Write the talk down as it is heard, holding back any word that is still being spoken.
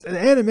the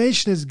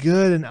animation is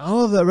good, and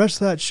all of the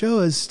rest of that show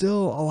is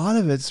still, a lot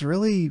of it's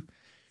really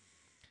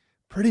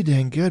pretty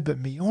dang good,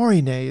 but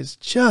Miorine is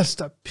just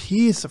a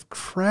piece of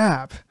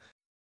crap.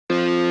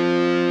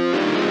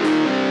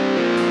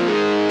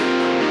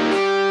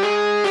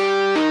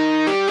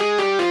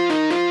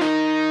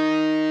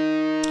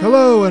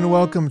 Hello and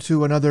welcome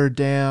to another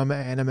Damn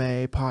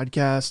Anime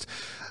podcast.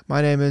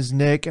 My name is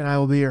Nick and I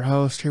will be your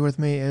host. Here with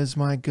me is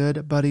my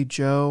good buddy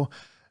Joe.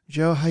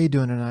 Joe, how you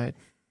doing tonight?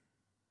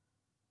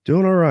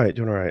 Doing all right,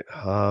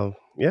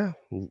 yeah,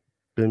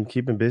 been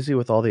keeping busy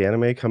with all the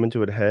anime coming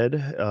to a head,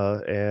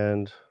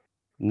 and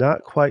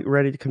not quite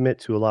ready to commit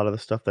to a lot of the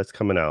stuff that's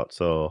coming out.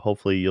 So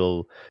hopefully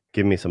you'll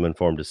give me some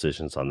informed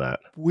decisions on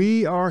that.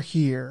 We are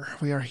here.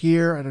 We are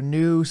here at a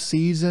new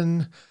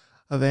season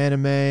of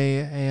anime,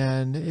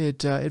 and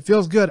it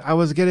feels good. I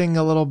was getting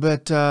a little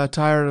bit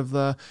tired of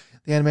the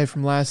anime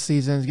from last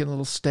season. It's getting a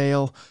little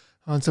stale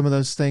on some of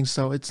those things,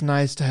 so it's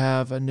nice to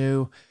have a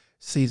new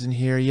season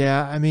here.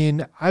 Yeah, I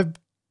mean, I've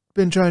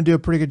been trying to do a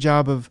pretty good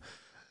job of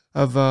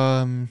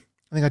I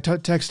think I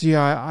texted you.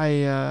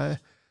 I'm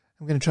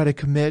going to try to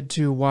commit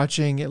to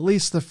watching at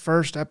least the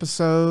first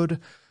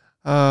episode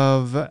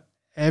of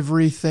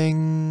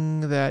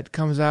everything that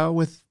comes out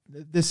with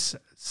this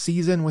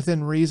season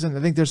within reason.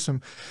 I think there's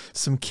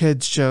some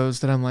kids shows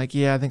that I'm like,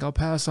 yeah, I think I'll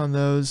pass on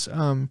those.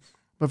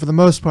 But for the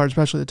most part,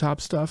 especially the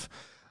top stuff,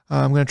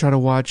 I'm going to try to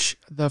watch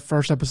the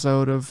first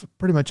episode of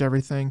pretty much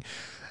everything.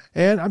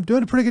 And I'm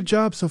doing a pretty good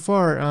job so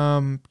far,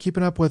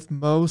 keeping up with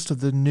most of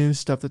the new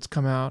stuff that's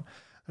come out.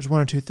 There's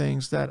one or two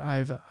things that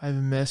I've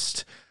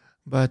missed,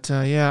 but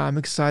yeah, I'm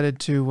excited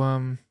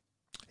to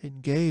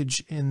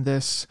engage in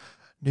this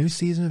new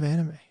season of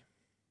anime.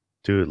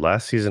 Dude,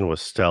 last season was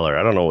stellar.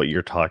 I don't know what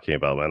you're talking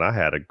about, man. I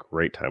had a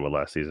great time with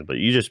last season, but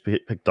you just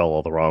picked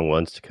all the wrong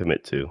ones to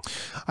commit to.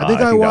 I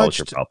think I think that was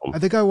your problem. I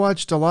think I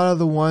watched a lot of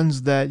the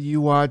ones that you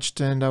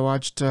watched, and I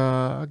watched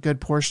a good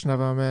portion of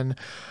them, and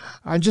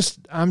I'm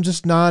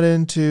just not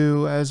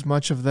into as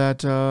much of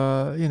that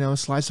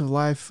slice of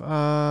life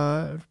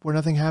where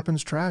nothing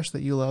happens trash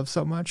that you love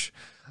so much.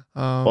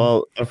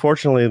 Well,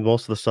 unfortunately,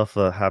 most of the stuff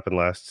that happened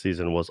last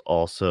season was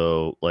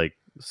also like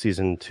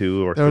season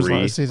 2 or There was a lot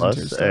of 3 season 2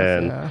 plus, stuff,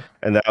 and yeah.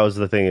 that was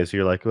the thing is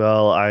you're like,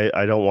 well,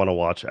 I don't want to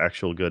watch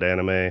actual good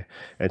anime,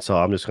 and so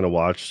I'm just gonna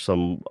watch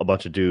a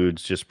bunch of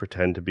dudes just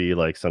pretend to be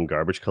like some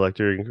garbage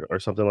collector or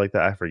something like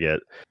that. I forget,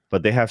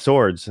 but they have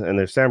swords and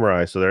they're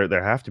samurai, so they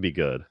have to be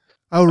good.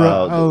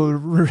 Uh,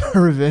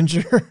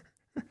 Revenger.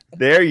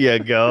 there you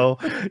go.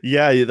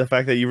 Yeah, the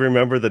fact that you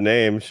remember the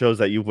name shows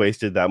that you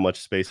wasted that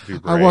much space of your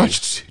I brain.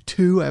 watched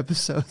 2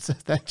 episodes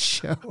of that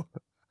show.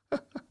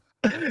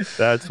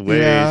 That's way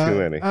too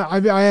many.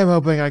 I am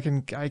hoping I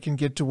can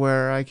get to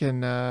where I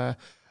can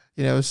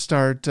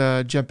start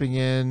jumping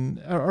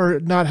in or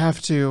not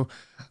have to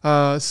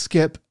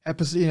skip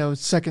episode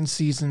second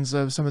seasons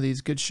of some of these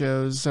good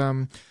shows.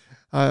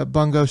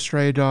 Bungo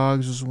Stray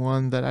Dogs was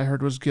one that I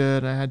heard was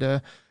good. I had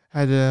to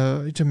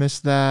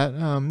miss that.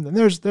 And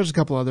there's a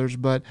couple others,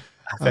 but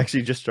I've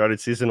actually just started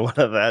season 1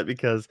 of that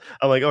because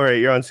I'm like, all right,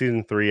 you're on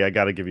season 3. I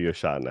got to give you a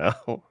shot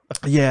now.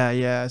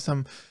 yeah,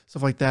 some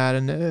stuff like that.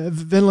 And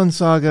Vinland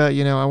Saga,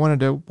 I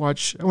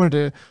wanted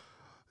to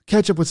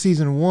catch up with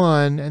season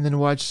 1 and then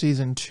watch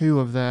season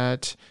 2 of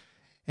that.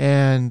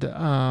 And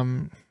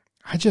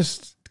I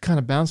just kind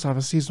of bounced off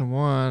of season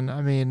 1.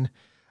 I mean,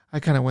 I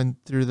kind of went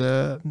through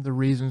the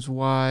reasons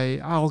why.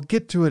 I'll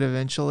get to it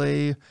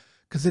eventually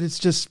because it's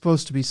just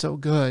supposed to be so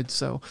good.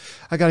 So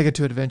I got to get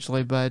to it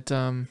eventually, but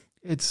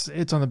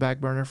it's on the back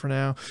burner for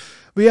now.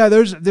 But yeah,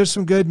 there's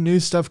some good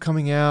new stuff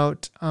coming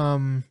out,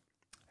 and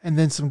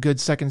then some good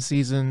second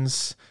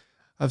seasons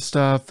of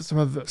stuff.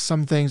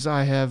 Some things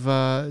I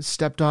have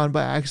stepped on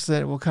by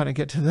accident. We'll kind of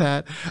get to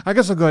that. I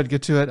guess I'll go ahead and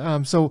get to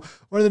it. So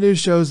one of the new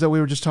shows that we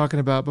were just talking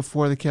about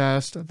before the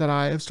cast that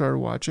I have started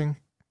watching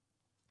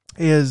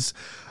is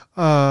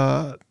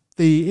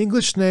the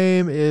English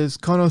name is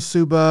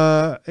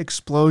Konosuba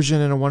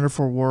Explosion in a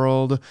Wonderful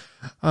World.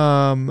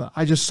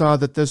 I just saw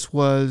that this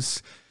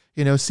was,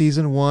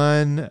 season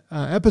 1,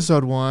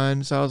 episode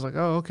 1. So I was like,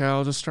 oh, okay,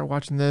 I'll just start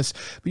watching this.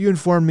 But you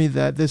informed me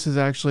that this is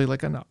actually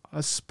like a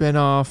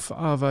spin-off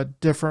of a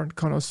different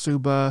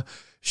Konosuba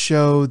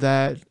show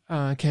that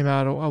came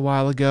out a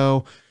while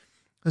ago.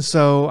 And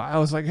so I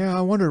was like, yeah,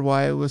 I wondered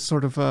why it was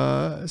sort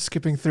of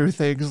skipping through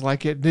things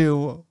like it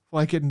knew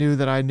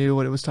that I knew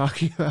what it was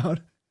talking about.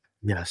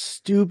 Yeah,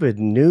 stupid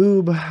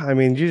noob. I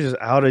mean, you just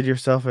outed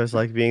yourself as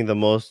like being the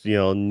most,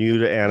 new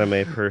to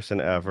anime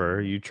person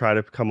ever. You try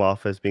to come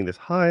off as being this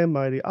high and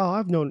mighty. Oh,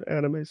 I've known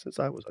anime since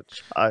I was a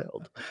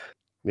child.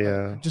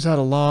 Yeah. Just had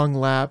a long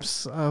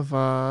lapse of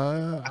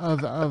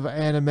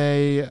anime.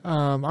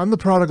 I'm the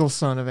prodigal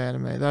son of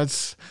anime.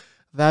 That's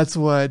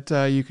what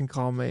you can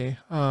call me.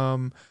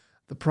 The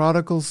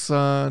prodigal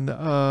son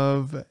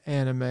of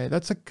anime.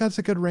 That's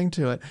a good ring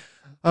to it.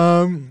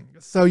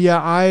 So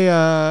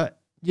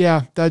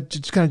yeah, that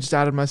just kind of just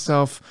outed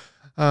myself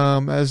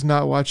as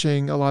not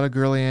watching a lot of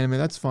girly anime.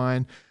 That's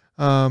fine.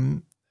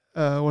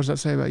 what does that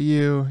say about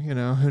you? You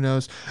know, who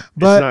knows? It's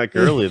But not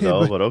girly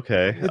though, but but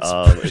okay. it's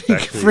It's pretty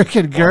actually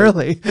freaking fun.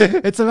 girly.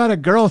 It's about a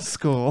girls'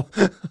 school.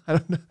 I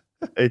don't know.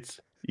 It's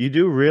you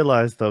do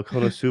realize though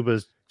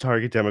Konosuba's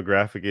target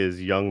demographic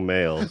is young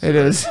males, It right?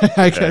 is.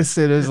 I Okay. guess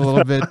it is a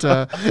little bit.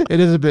 It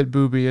is a bit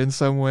booby in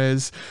some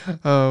ways,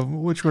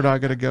 which we're not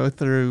going to go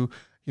through.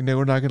 You know,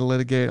 we're not going to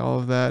litigate all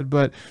of that.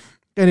 But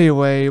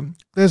anyway,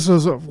 this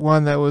was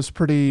one that was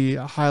pretty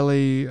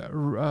highly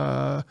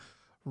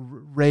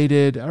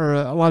rated, or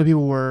a lot of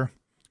people were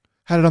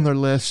had it on their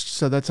list,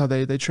 so that's how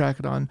they track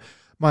it on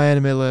my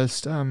anime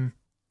list. So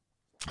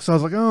I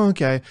was like, oh,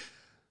 okay.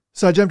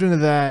 So I jumped into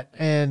that,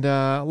 and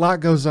a lot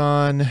goes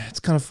on.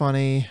 It's kind of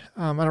funny.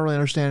 I don't really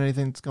understand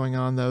anything that's going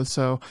on though.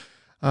 So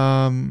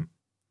um,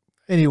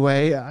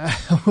 anyway,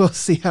 we'll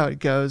see how it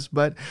goes.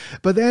 But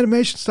the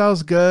animation style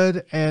is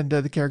good, and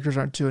the characters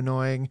aren't too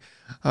annoying.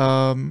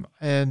 And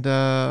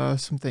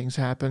some things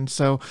happen.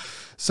 So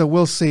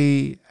we'll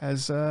see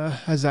as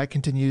that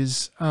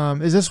continues.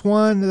 Is this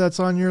one that's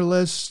on your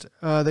list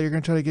that you're gonna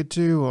try to get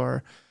to,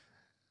 or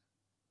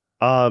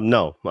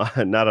No,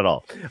 not at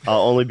all.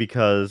 Only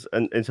because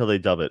until they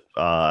dub it.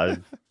 well,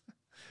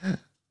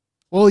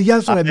 yeah,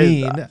 that's what I I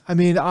mean. I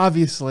mean,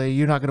 obviously,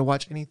 you're not going to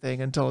watch anything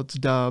until it's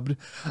dubbed,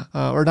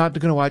 or not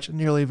going to watch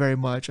nearly very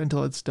much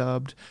until it's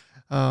dubbed.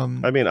 I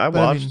mean, But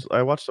I mean,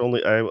 I watched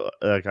only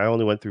I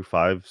only went through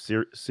 5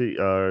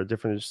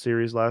 different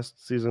series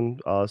last season,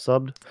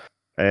 subbed,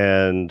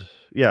 and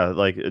yeah,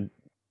 like,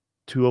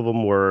 2 of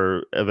them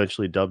were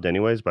eventually dubbed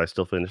anyways, but I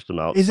still finished them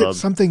out is it subbed.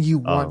 something you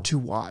want Um, to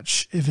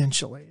watch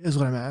eventually? Is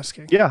what I'm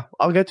asking. yeah,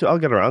 I'll get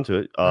around to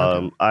it.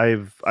 Okay.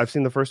 I've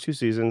seen the first 2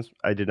 seasons.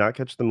 I did not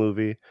catch the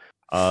movie.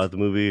 The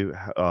movie,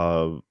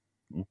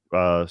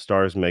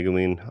 stars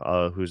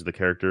Megumin, who's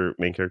the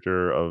main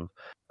character of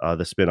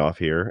the spinoff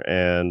here,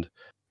 and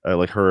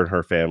like her and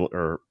her family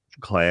or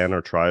clan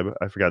or tribe.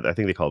 I forgot. I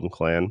think they called them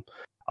clan.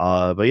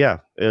 But yeah,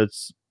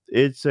 it's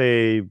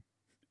a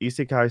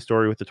isekai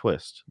story with a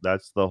twist.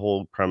 That's the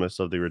whole premise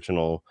of the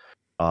original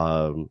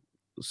um,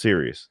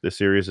 series. The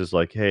series is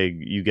like, hey,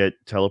 you get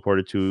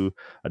teleported to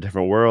a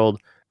different world.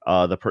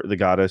 The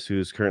goddess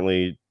who's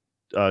currently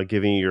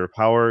giving you your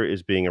power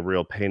is being a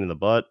real pain in the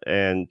butt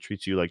and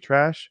treats you like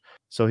trash.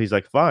 So he's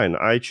like, fine,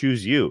 I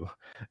choose you.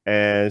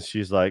 And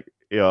she's like,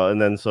 you know,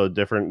 and then so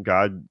different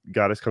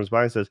goddess comes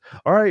by and says,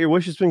 all right, your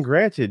wish has been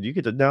granted. You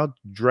get to now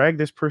drag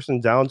this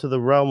person down to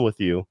the realm with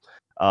you.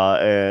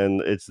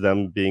 And it's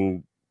them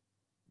being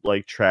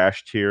like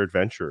trash tier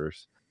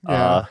adventurers.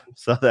 Yeah.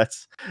 So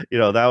that's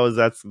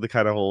that's the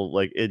kind of whole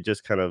like it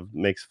just kind of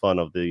makes fun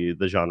of the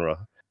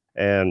genre,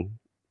 and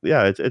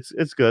yeah,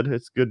 it's good.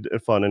 It's good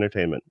and fun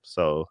entertainment.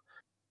 So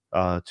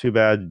too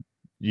bad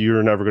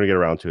you're never gonna get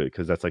around to it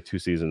because that's like 2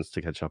 seasons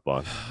to catch up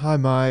on. I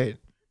might,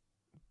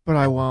 but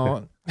I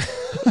won't.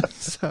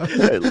 So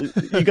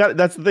You got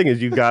that's the thing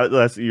is you got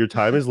that's your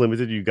time is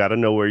limited. You got to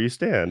know where you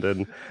stand, and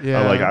like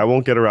yeah, I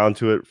won't get around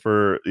to it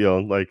for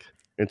like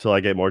until I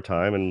get more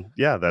time, and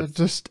yeah,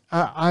 that's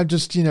I'm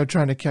just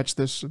trying to catch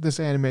this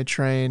anime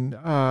train.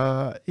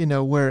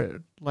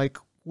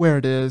 Where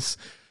it is.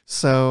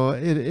 So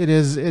it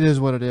is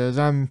what it is.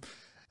 In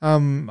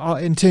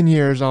 10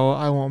 years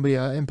I won't be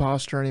an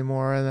imposter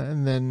anymore,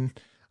 and then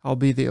I'll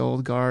be the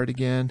old guard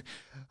again.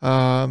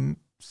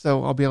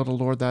 So I'll be able to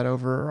lord that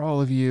over all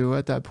of you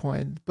at that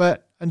point.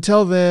 But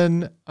until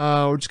then,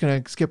 we're just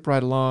gonna skip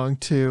right along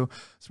to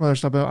some other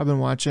stuff I've been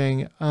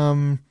watching.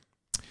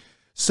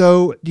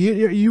 So do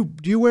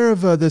you aware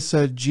of this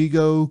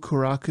Jigo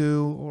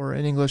Kuraku, or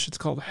in English it's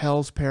called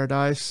Hell's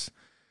Paradise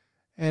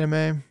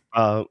anime?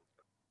 uh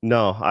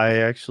no, I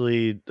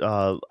actually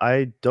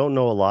I don't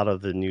know a lot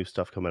of the new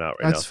stuff coming out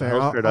right now. That's So fair.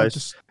 Hell's I'll Paradise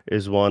just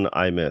is one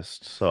I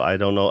missed. So I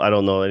don't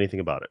know anything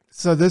about it.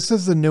 so this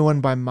is the new one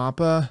by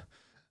Mappa,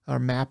 or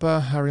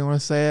Mappa, however you want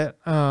to say it.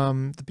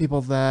 The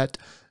people that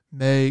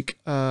make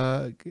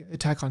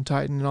Attack on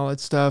Titan and all that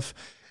stuff,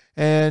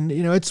 and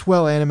it's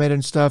well animated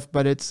and stuff,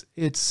 but it's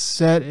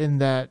set in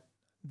that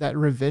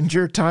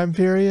Revenger time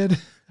period.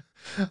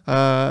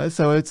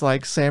 So it's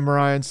like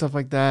samurai and stuff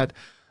like that.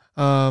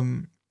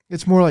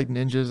 It's more like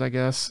ninjas, I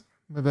guess.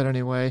 But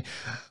anyway,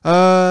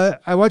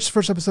 I watched the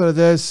first episode of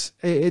this.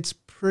 It's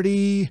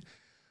pretty.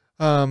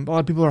 A lot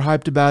of people are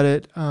hyped about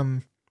it.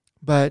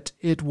 But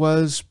it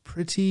was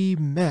pretty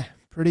meh,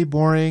 pretty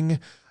boring.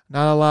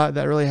 Not a lot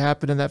that really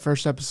happened in that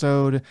first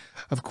episode.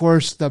 Of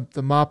course, the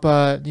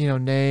Mappa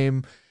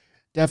name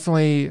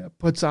definitely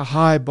puts a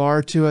high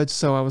bar to it.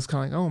 So I was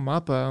kind of like, oh,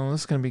 Mappa, oh,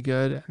 this is gonna be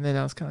good. And then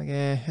I was kind of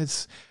like,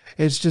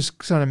 it's just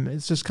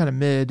kind of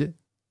mid.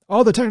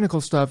 All the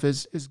technical stuff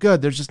is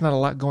good. There's just not a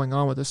lot going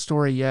on with the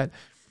story yet.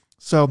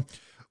 So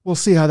we'll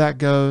see how that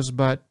goes.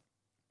 But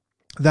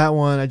that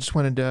one I just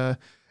wanted to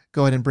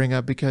go ahead and bring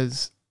up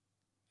because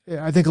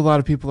I think a lot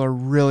of people are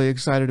really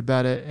excited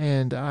about it,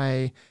 and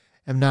I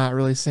am not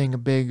really seeing a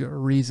big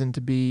reason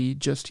to be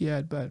just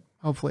yet. But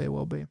hopefully it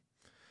will be.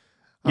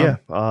 Yeah,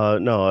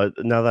 Um, no,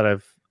 now that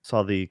I've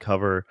saw the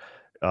cover,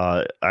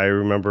 I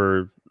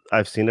remember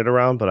I've seen it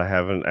around, but I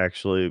haven't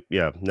actually,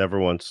 yeah, never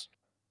once,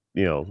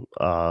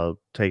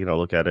 taken a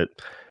look at it.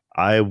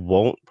 I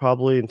won't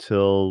probably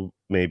until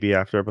maybe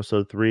after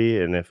episode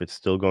 3, and if it's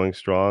still going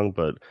strong,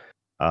 but,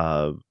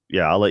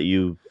 yeah, I'm,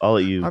 you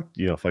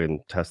know,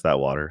 fucking test that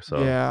water,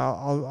 so yeah,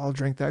 I'll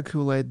drink that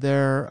Kool-Aid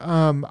there.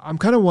 I'm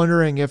kind of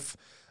wondering if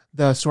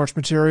the source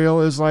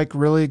material is like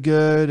really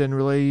good and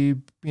really,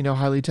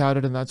 highly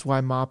touted, and that's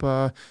why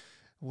Mappa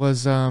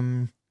was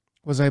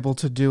was able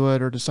to do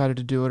it or decided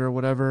to do it or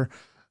whatever.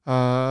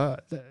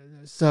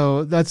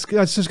 So that's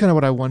just kind of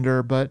what I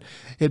wonder, but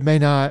it may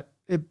not.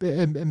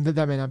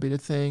 That may not be the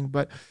thing,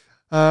 but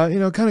kind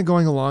of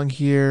going along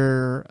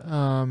here.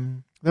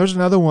 There's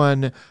another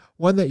one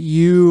that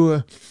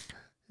you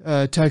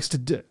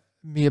texted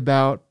me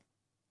about.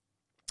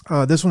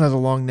 This one has a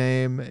long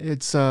name.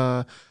 It's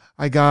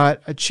I got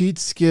a cheat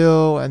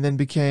skill and then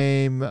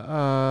became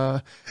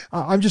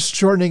I'm just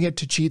shortening it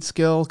to cheat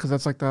skill because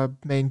that's like the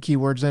main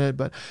keywords in it.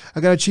 But I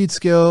got a cheat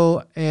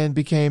skill and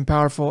became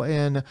powerful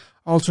in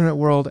alternate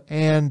world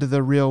and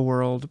the real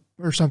world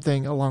or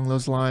something along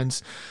those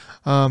lines.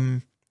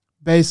 Um,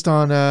 based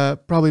on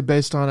probably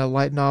based on a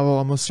light novel,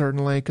 almost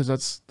certainly because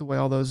that's the way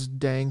all those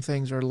dang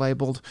things are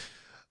labeled.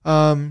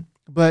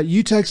 But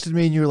you texted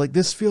me and you were like,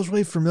 "This feels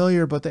really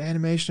familiar, but the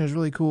animation is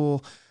really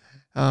cool."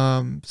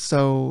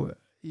 So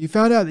you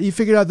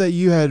figured out that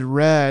you had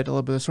read a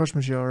little bit of source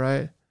material,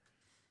 right?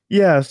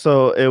 yeah,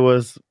 so it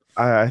was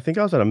I think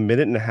I was at a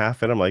minute and a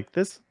half and I'm like,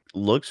 "This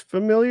looks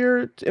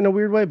familiar in a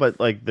weird way," but,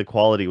 like, the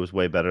quality was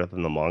way better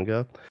than the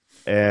manga,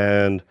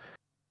 and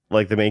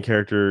like the main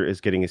character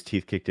is getting his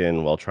teeth kicked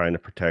in while trying to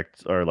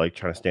protect or like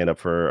trying to stand up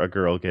for a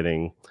girl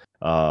getting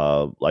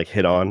like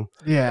hit on,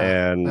 Yeah, by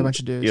a and bunch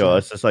of dudes. Yeah.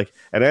 it's just like,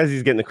 and as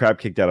he's getting the crap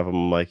kicked out of him,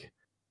 I'm like,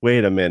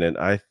 wait a minute,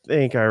 I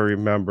think I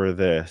remember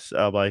this.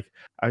 I'm like,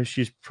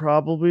 she's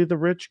probably the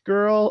rich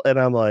girl, and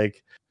I'm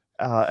like,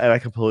 and I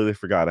completely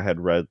forgot I had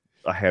read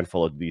a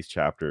handful of these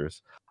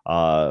chapters.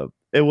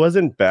 It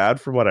wasn't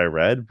bad from what I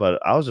read, but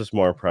I was just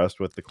more impressed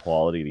with the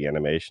quality of the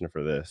animation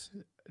for this.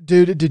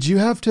 Dude, did you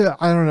have to?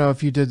 I don't know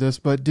if you did this,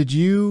 but did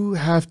you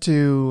have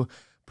to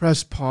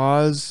press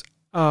pause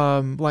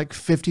like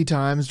 50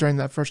 times during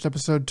that first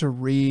episode to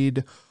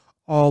read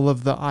all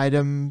of the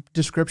item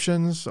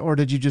descriptions, or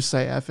did you just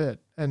say F it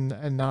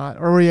and not,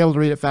 or were you able to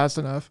read it fast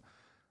enough?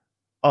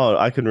 Oh,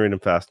 I couldn't read them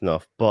fast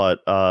enough, but,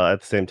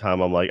 at the same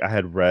time, I'm like, I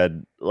had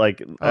read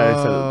like I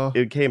said, Oh,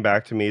 it came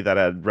back to me that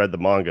I had read the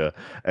manga,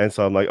 and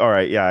so I'm like,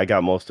 "Alright, yeah, I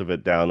got most of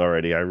it down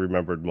already, I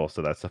remembered most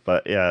of that stuff,"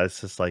 but, yeah,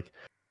 it's just like,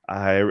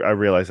 I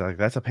realized, like,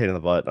 that's a pain in the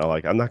butt, and I'm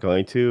like, "I'm not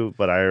going to,"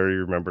 but I already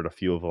remembered a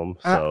few of them,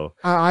 I so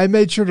I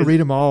made sure to it's read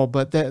them all,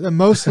 but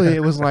mostly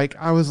it was like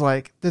I was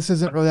like, this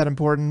isn't really that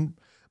important.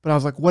 But I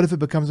was like, what if it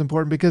becomes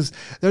important? Because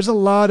there's a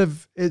lot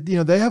of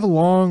they have a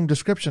long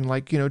description,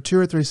 like 2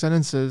 or 3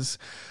 sentences,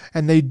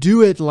 and they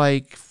do it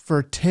like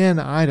for 10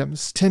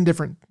 items, 10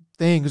 different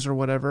things or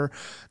whatever.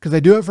 Because they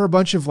do it for a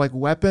bunch of like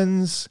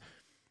weapons,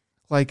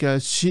 like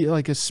a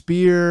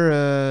spear,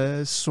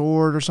 a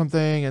sword or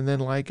something, and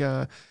then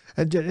and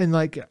then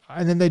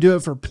they do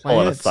it for pull out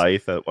a plants,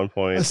 scythe at one a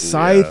point, and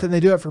scythe, yeah. and they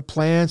do it for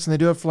plants, and they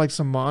do it for like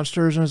some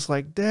monsters, and it's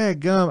like,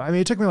 daggum. I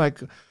mean, it took me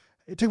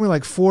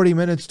like 40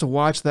 minutes to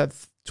watch that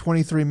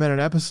 23-minute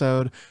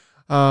episode.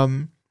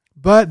 Um,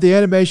 but the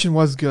animation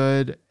was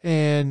good,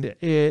 and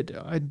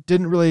I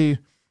didn't really.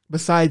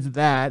 Besides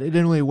that, it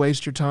didn't really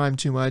waste your time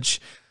too much,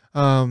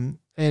 and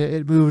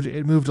it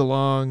moved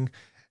along,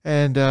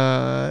 and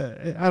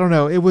I don't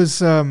know. It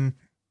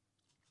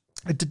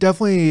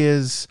definitely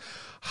is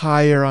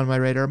higher on my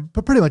radar,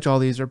 but pretty much all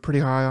these are pretty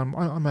high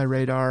on my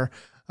radar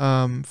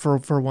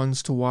for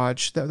ones to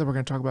watch that we're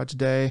going to talk about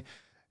today.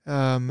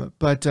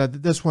 But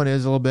this one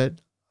is a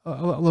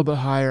little bit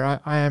higher.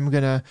 I am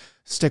gonna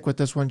stick with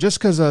this one just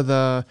because of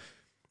the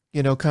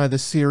kind of the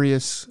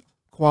serious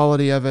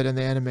quality of it, and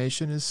the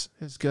animation is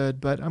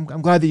good. But I'm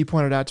glad that you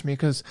pointed it out to me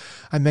because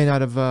I may not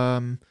have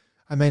gone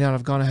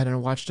ahead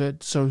and watched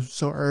it so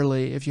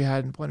early if you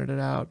hadn't pointed it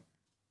out.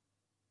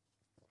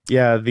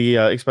 Yeah,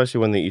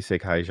 especially when the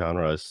isekai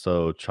genre is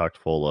so chock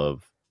full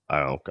of, I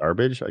don't know,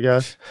 garbage, I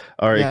guess.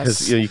 Alright,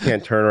 'cause, Yes. you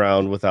can't turn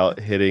around without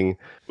hitting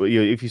well,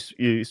 if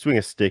you swing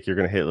a stick, you're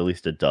gonna hit at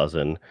least a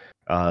dozen.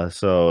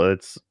 So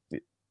it's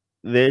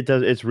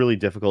really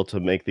difficult to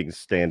make things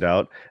stand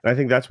out, and I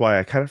think that's why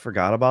I kind of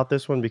forgot about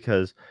this one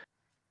because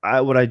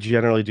what I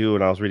generally do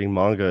when I was reading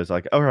manga is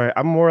like, alright,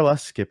 I'm more or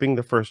less skipping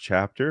the first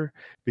chapter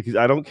because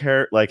I don't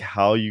care, like,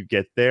 how you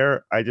get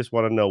there, I just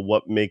wanna know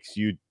what makes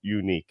you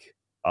unique.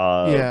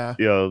 Yeah.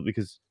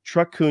 Because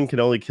Truck Kun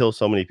can only kill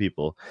so many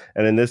people,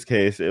 and in this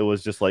case, it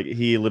was just like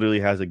he literally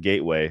has a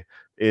gateway,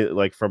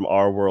 like, from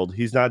our world.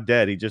 He's not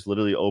dead, he just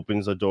literally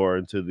opens a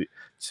door to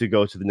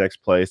go to the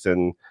next place,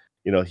 and,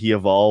 he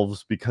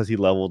evolves because he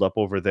leveled up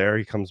over there,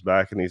 he comes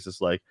back, and he's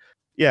just like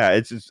yeah,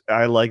 it's just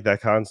I like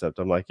that concept.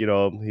 I'm like, he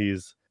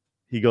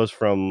goes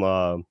from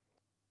a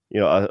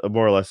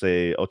more or less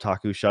a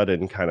otaku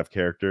shut-in kind of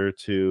character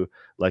to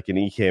like an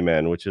EK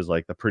man, which is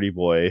like the pretty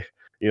boy,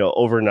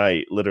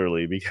 overnight,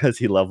 literally, because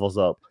he levels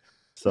up.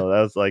 So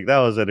that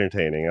was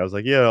entertaining. I was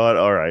like, you know what?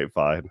 All right,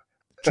 fine.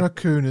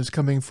 Truck-kun is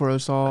coming for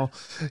us all.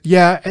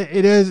 Yeah,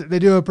 it is. They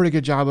do a pretty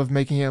good job of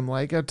making him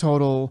like a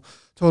total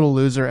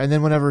loser. And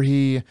then whenever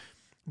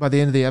by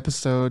the end of the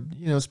episode,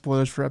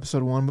 spoilers for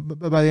episode 1,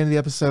 but by the end of the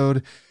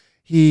episode,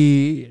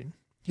 he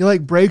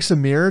like breaks a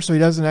mirror so he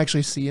doesn't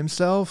actually see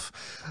himself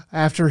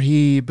after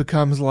he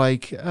becomes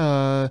like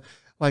a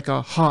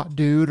hot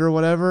dude or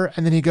whatever.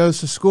 And then he goes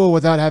to school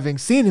without having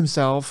seen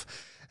himself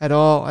at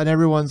all. And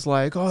everyone's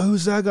like, oh,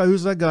 who's that guy?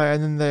 Who's that guy?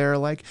 And then they're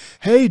like,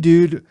 hey,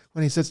 dude,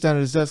 when he sits down at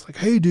his desk, like,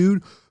 hey,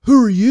 dude,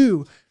 who are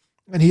you?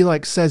 And he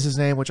like says his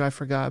name, which I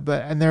forgot,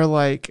 and they're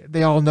like,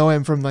 they all know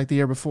him from like the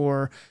year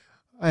before.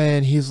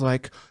 And he's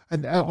like,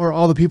 or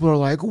all the people are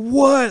like,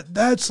 what?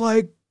 That's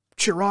like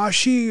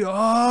Chirashi.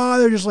 Oh,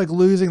 they're just like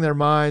losing their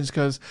minds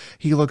because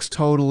he looks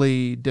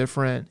totally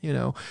different,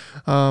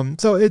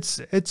 So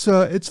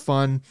it's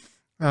fun.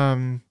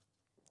 And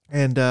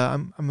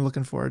I'm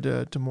looking forward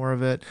to more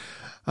of it.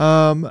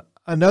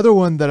 Another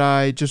one that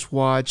I just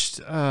watched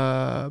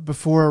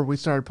before we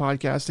started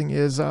podcasting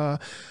is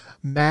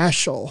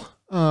Mashal,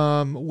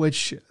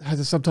 which has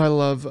a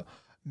subtitle of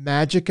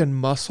Magic and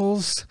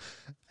Muscles.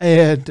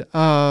 And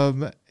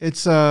it's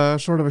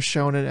sort of a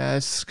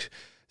shonen-esque,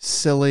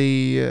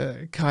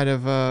 silly kind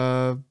of,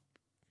 I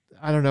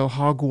don't know,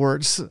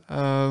 Hogwarts.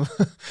 I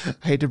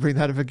hate to bring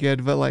that up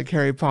again, but like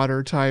Harry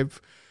Potter type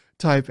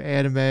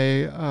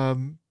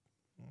anime.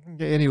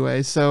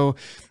 Anyway, so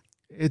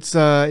it's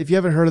if you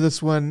haven't heard of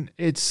this one,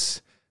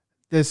 it's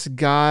this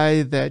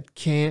guy that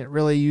can't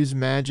really use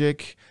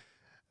magic.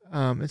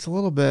 It's a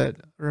little bit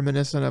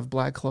reminiscent of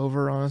Black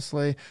Clover,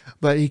 honestly,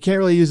 but he can't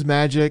really use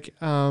magic.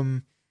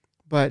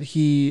 But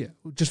he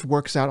just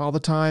works out all the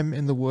time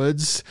in the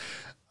woods.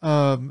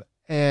 And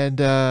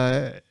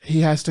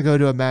he has to go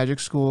to a magic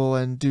school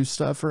and do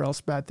stuff or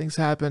else bad things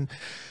happen.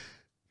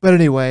 But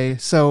anyway,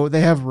 so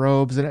they have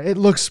robes and it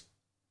looks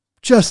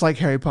just like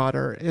Harry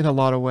Potter in a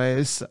lot of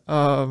ways.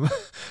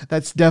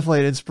 That's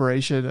definitely an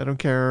inspiration. I don't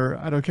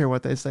care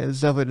what they say.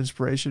 It's definitely an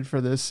inspiration for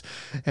this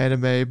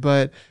anime,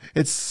 but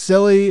it's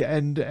silly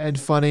and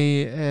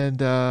funny and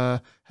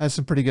has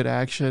some pretty good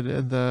action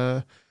in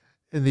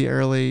the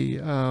early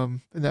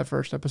in that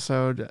first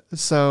episode.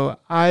 So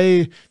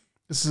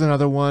this is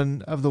another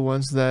one of the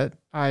ones that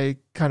I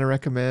kind of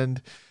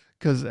recommend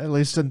because at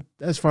least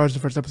as far as the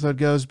first episode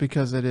goes,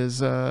 because it's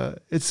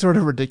sort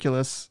of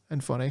ridiculous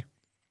and funny.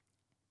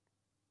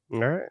 All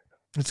right.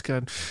 It's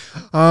good.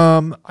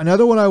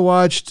 Another one I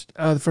watched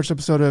the first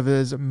episode of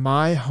is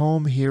My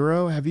Home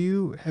Hero. Have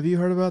you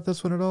heard about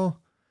this one at all?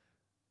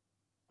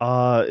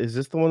 Is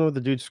this the one with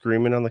the dude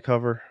screaming on the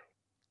cover?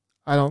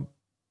 I don't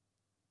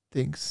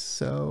think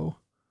so.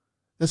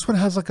 This one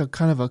has like a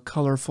kind of a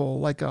colorful,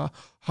 like a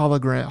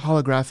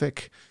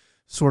holographic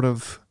sort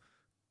of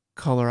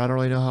color. I don't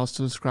really know how else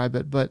to describe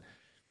it, but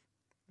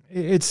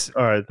it's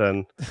all right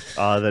then.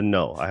 Then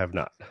no, I have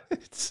not.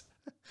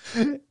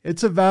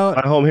 It's about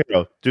My Home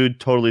Hero, dude,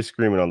 totally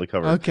screaming on the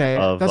cover. Okay,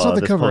 that's not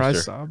the cover poster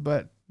I saw,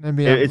 but I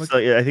mean, it's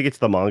like I think it's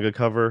the manga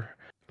cover,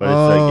 but it's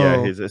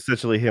like he's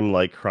essentially him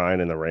like crying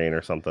in the rain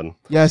or something.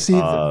 Yeah, see,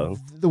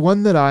 the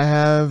one that I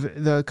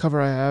have, the cover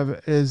I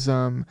have is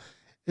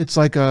it's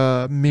like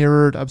a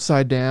mirrored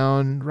upside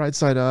down, right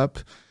side up,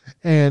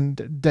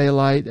 and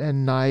daylight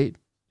and night,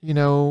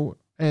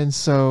 and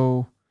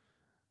so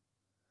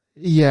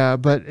yeah,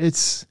 but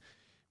it's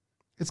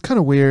kind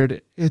of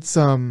weird. It's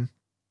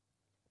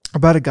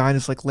about a guy in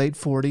his like late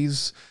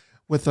 40s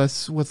with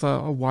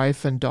a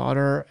wife and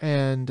daughter,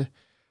 and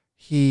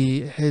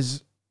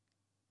his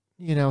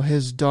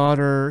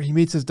daughter, he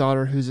meets his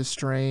daughter who's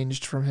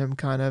estranged from him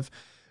kind of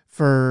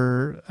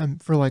for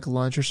like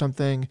lunch or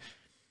something,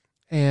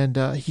 and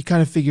he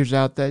kind of figures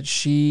out that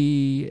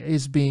she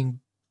is being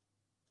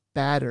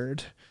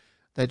battered,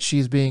 that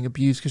she's being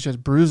abused because she has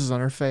bruises on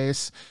her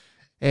face,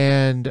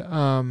 and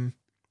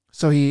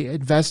so he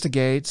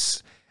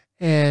investigates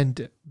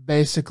and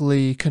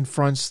basically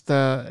confronts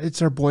it's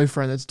her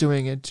boyfriend that's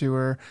doing it to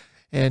her,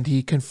 and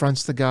he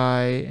confronts the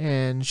guy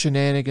and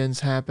shenanigans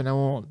happen. I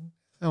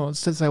won't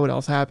say what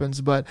else happens,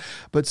 but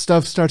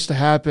stuff starts to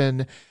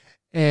happen,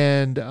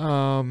 and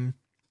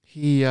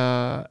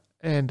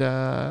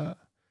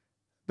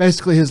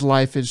basically his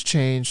life has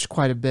changed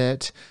quite a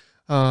bit.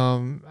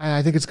 And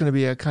I think it's going to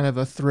be a kind of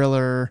a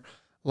thriller,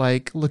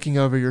 like looking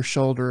over your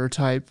shoulder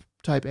type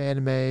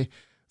anime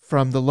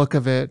from the look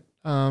of it.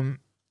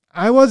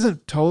 I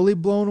wasn't totally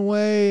blown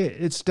away.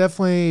 It's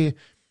definitely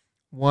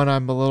one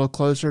I'm a little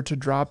closer to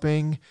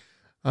dropping.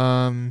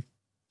 Straight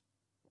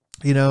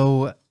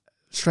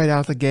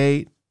out the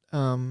gate,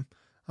 I'm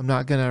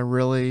not going to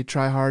really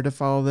try hard to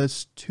follow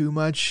this too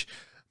much,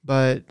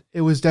 but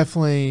it was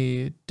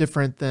definitely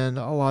different than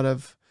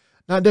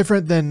not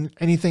different than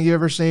anything you've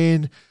ever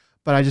seen,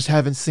 but I just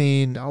haven't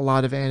seen a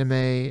lot of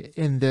anime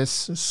in this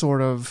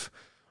sort of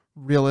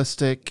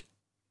realistic,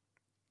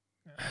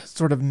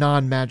 sort of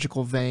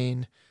non-magical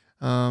vein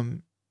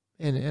in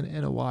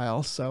a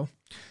while. So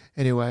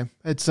anyway,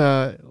 it's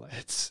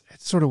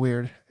sort of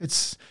weird.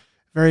 It's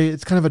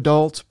kind of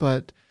adult,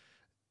 but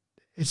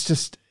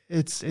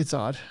it's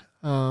odd.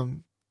 I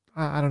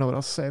don't know what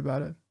else to say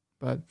about it,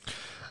 but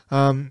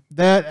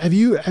That have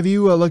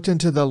you looked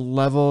into the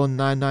level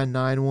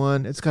 999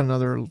 one? It's got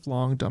another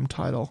long dumb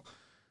title.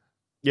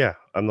 Yeah,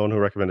 I'm the one who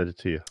recommended it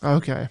to you.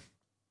 Okay.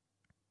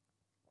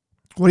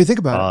 What do you think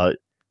about it? Uh,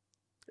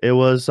 it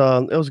was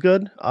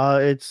good.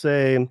 It's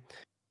a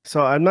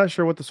So I'm not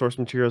sure what the source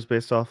material is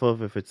based off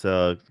of, if it's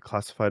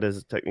classified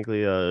as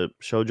technically a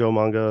shoujo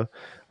manga.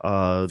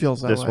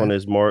 Feels that This way. one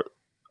is more,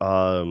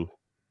 um,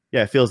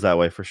 yeah, it feels that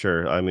way for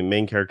sure. I mean,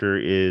 main character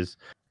is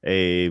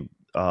a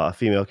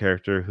female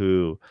character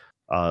who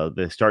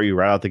they start you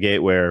right out the gate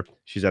where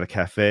she's at a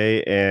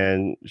cafe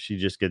and she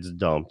just gets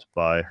dumped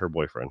by her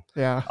boyfriend.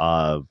 Yeah.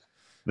 Uh,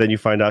 then you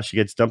find out she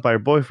gets dumped by her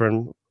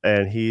boyfriend,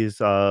 and he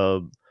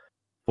decides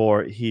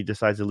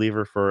to leave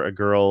her for a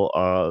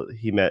girl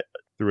he met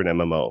through an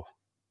MMO.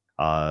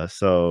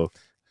 So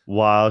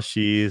while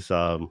she's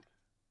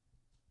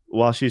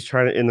while she's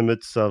trying to in the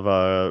midst of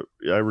a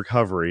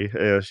recovery,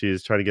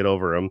 she's trying to get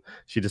over him.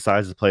 She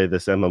decides to play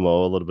this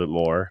MMO a little bit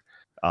more,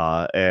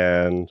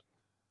 and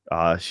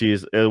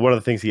she's one of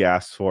the things he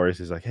asks for is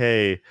he's like,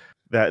 "Hey,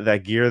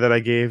 that gear that I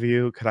gave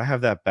you, could I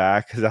have that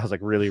back? Because that was like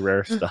really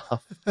rare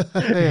stuff." And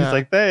he's Yeah.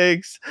 like,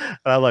 "Thanks." And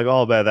I'm like,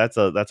 "Oh man, that's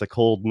a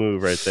cold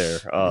move right there."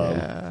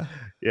 Yeah.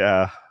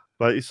 Yeah,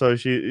 but so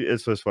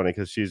it's just funny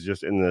because she's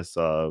just in this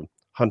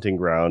hunting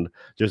ground,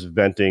 just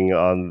venting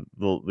on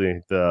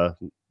the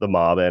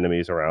mob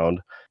enemies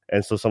around,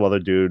 and so some other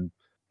dude,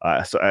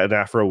 so an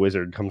Afro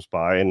wizard comes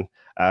by and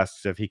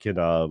asks if he can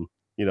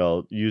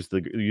use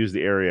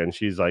the area, and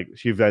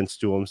she vents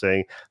to him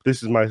saying,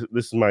 this is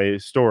my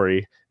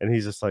story, and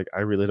he's just like, I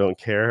really don't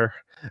care.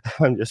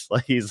 I'm just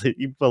like, he's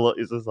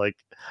just like,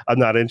 I'm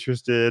not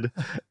interested.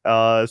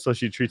 So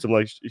she treats him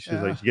like, she's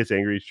Yeah. like, she gets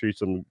angry, she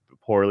treats him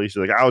poorly. She's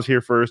like, I was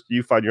here first,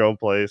 you find your own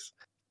place.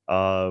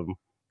 um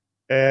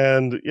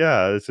and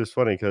yeah, it's just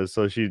funny because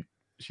so she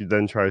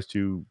then tries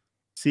to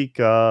seek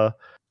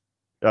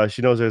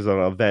she knows there's an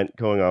event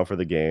going on for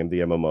the game,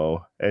 the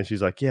MMO, and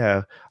she's like,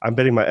 "Yeah, I'm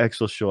betting my ex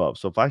will show up.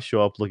 So if I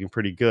show up looking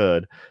pretty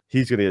good,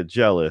 he's gonna get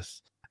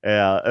jealous."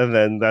 And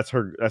then that's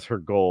her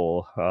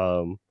goal.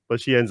 But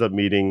she ends up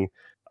meeting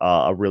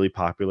a really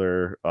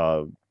popular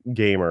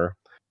gamer,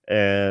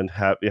 and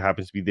it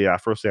happens to be the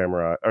Afro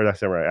samurai, or not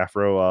samurai,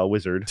 Afro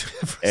wizard.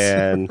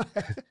 And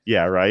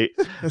yeah, right.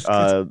 That's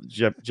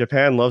good.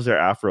 Japan loves their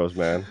afros,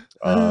 man.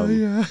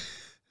 Yeah.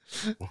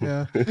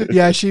 Yeah.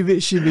 Yeah, she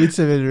meets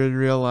him in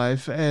real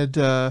life, and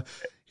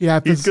he He's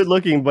happens. good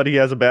looking, but he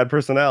has a bad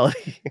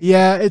personality.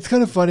 Yeah, it's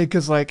kind of funny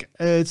because like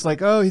it's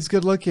like, oh, he's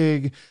good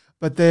looking,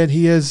 but then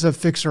he is a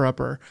fixer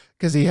upper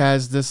because he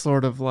has this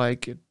sort of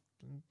like,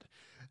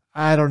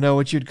 I don't know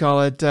what you'd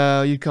call it.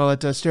 You'd call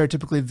it a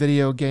stereotypically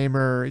video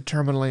gamer,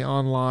 terminally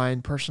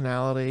online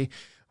personality,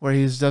 where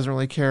he doesn't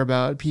really care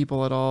about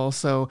people at all.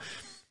 So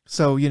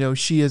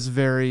she is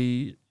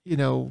very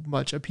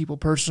much a people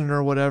person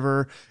or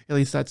whatever. At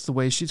least that's the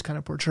way she's kind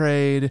of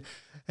portrayed,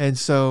 and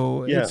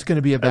so Yeah. it's going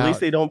to be At least about.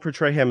 they don't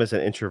portray him as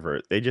an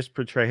introvert. They just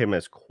portray him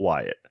as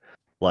quiet.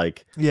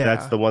 Like,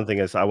 that's Yeah. the one thing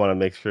is I wanna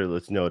make sure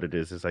that's noted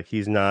is like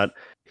he's not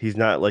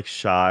like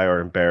shy or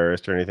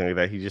embarrassed or anything like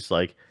that. He just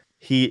like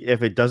he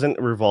if it doesn't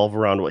revolve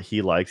around what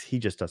he likes, he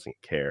just doesn't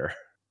care.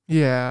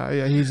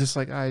 Yeah, he's just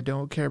like, I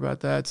don't care about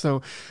that.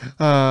 So,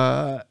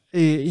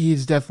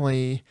 he's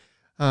definitely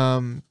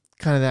kind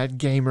of that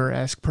gamer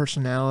esque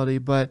personality.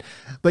 But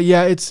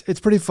yeah, it's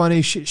pretty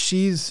funny.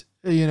 She's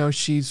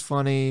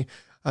funny.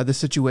 The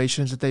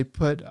situations that they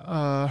put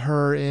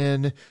her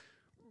in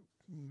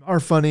are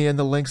funny, and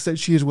the lengths that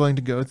she is willing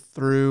to go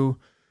through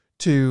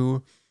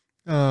to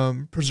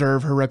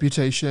preserve her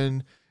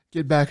reputation,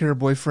 get back at her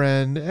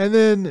boyfriend, and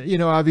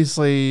then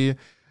obviously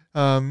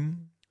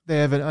they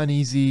have an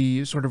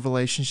uneasy sort of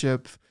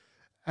relationship,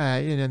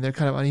 and they're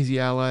kind of uneasy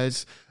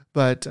allies.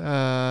 But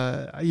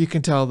you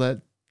can tell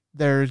that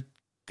there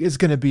is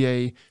going to be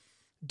a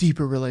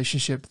deeper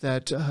relationship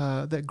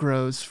that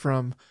grows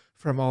from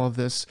all of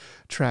this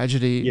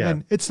tragedy, Yeah.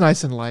 and it's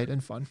nice and light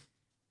and fun.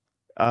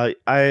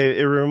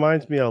 It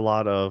reminds me a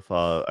lot of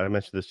I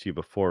mentioned this to you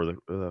before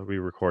we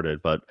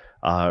recorded, but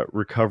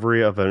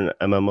Recovery of an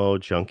MMO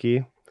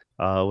Junkie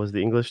was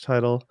the English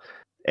title.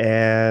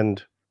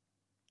 And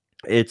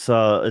it's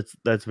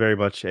that's very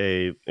much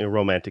a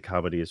romantic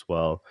comedy as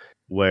well,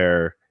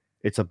 where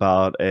it's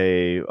about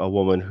a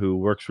woman who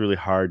works really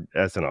hard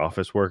as an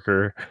office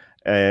worker,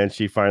 and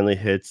she finally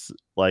hits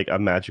like a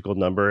magical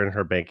number in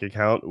her bank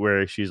account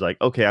where she's like,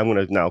 "Okay, I'm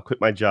gonna now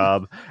quit my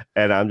job,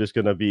 and I'm just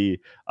gonna be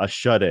a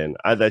shut-in."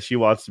 That she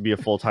wants to be a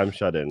full-time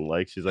shut-in.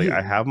 Like she's like,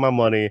 "I have my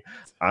money."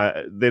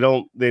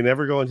 They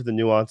never go into the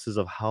nuances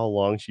of how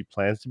long she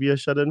plans to be a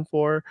shut-in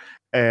for,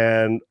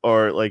 and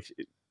or like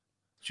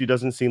she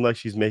doesn't seem like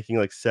she's making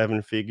like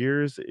seven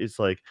figures. It's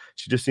like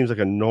she just seems like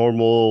a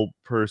normal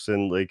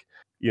person, like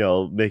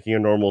making a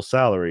normal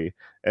salary.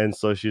 And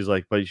so she's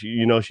like, but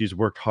she's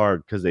worked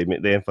hard because they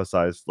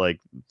emphasize like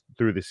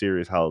through the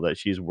series how that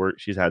she's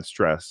had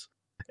stress,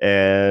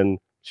 and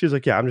she's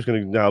like, yeah, I'm just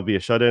gonna now be a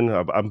shut in.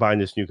 I'm buying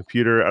this new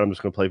computer and I'm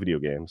just gonna play video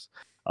games.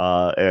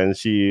 And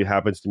she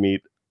happens to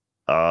meet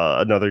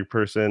another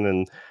person,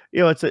 and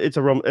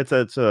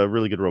it's a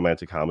really good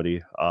romantic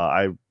comedy.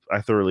 I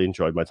thoroughly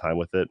enjoyed my time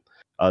with it,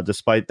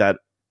 despite that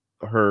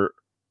her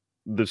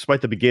despite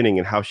the beginning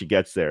and how she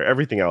gets there.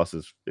 Everything else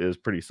is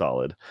pretty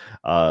solid.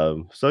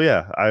 So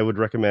yeah, I would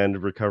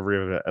recommend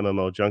Recovery of an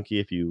MMO Junkie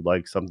if you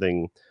like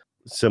something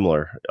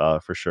similar,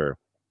 for sure.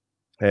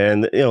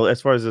 And,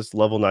 as far as this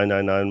level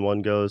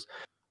 9991 goes,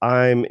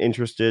 I'm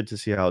interested to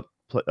see how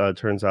it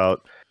turns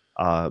out,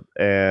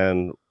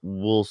 and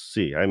we'll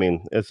see. I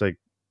mean, it's like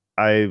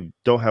I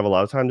don't have a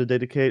lot of time to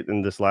dedicate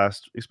in this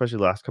especially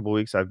the last couple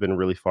weeks. I've been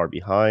really far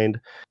behind,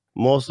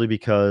 mostly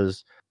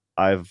because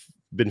I've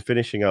been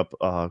finishing up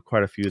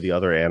quite a few of the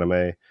other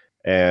anime,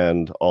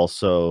 and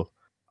also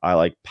I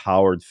like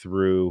powered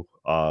through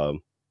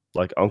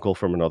like Uncle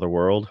from Another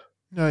World.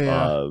 Oh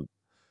yeah. Uh,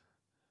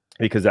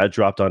 because that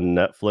dropped on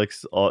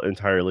Netflix all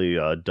entirely,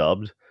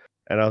 dubbed,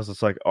 and I was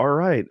just like,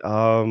 "Alright,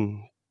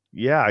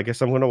 yeah, I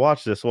guess I'm gonna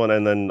watch this one,"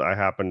 and then I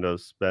happened to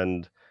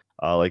spend,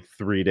 like,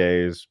 3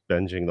 days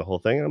binging the whole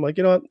thing, and I'm like,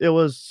 "You know what? It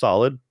was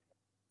solid.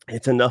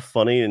 It's enough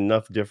funny,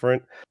 enough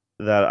different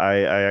that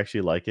I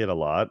actually like it a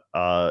lot,"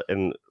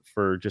 and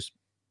for just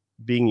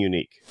being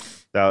unique.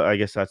 Now, I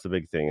guess that's the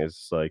big thing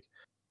is, like,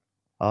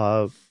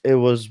 uh, it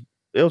was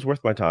it was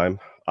worth my time.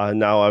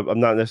 Now I'm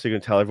not necessarily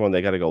gonna tell everyone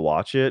they gotta go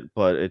watch it,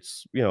 but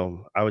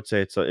I would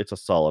say it's a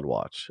solid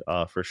watch,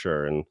 for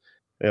sure, and,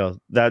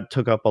 that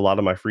took up a lot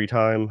of my free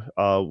time,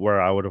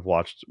 where I would have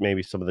watched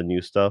maybe some of the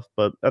new stuff,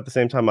 but at the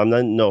same time, I'm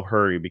in no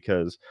hurry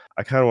because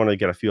I kinda wanna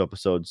get a few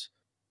episodes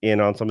in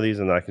on some of these,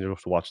 and then I can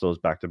just watch those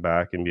back to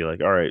back and be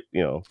like, "Alright,"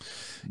 get a real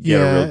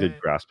Yeah, good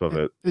grasp of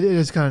it. it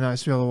is kind of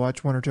nice to be able to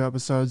watch one or two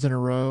episodes in a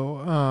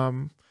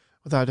row,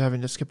 without having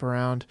to skip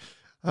around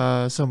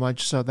so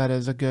much. So that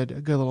is a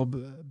good little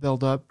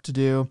build up to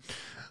do.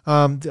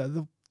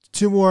 The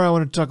two more I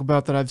want to talk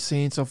about that I've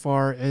seen so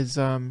far is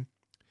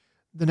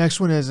the next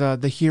one is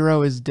The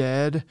Hero is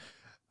Dead.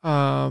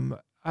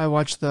 I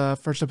watched the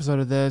first episode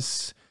of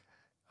this.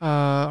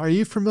 Are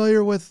you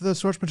familiar with the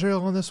source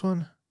material on this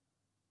one?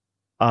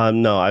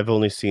 No, I've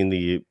only seen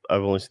the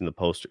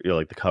poster,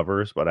 like, the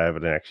covers, but I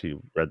haven't actually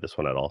read this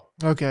one at all.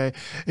 Okay.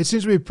 It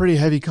seems to be pretty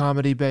heavy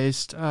comedy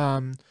based.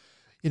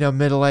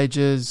 Middle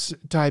ages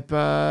type,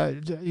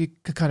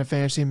 kind of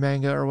fantasy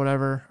manga or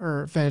whatever,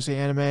 or fantasy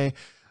anime.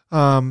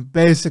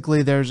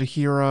 Basically, there's a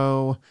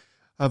hero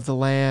of the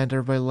land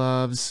everybody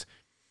loves,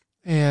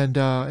 and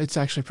it's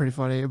actually pretty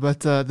funny.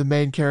 But the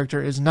main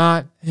character is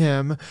not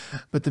him,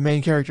 but the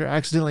main character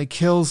accidentally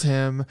kills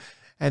him,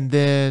 and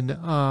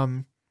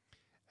then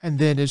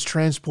is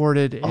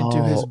transported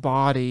into his Oh,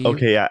 body.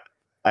 okay, yeah.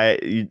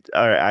 Alright,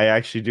 I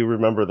actually do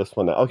remember this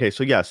one now. Okay,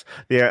 so yes,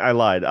 yeah, I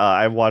lied.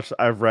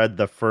 I've read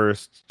the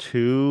first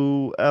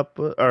 2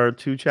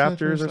 chapters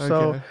Chapters? or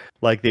so. Okay.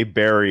 Like, they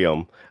bury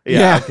him. Yeah,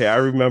 Yeah. okay, I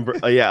remember.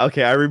 Yeah,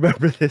 okay, I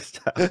remember this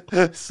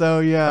now.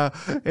 So yeah,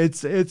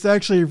 it's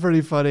actually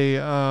pretty funny.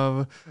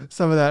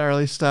 Some of that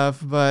early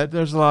stuff, but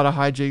there's a lot of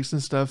hijinks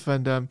and stuff.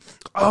 And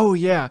oh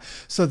yeah,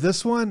 so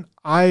this one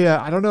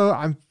I don't know.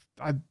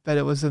 I bet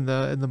it was in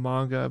the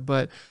manga,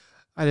 but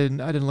I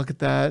didn't look at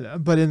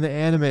that. But in the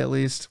anime at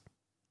least,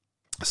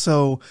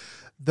 so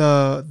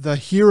the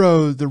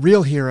hero, the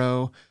real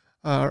hero,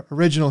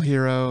 original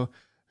hero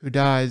who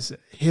dies,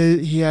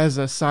 he has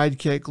a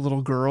sidekick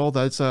little girl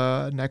that's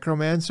a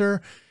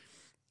necromancer,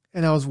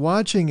 and I was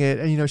watching it,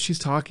 and she's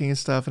talking and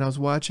stuff, and I was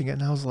watching it,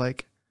 and I was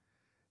like,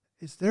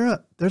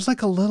 there's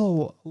like a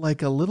little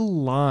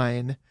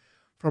line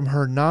from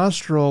her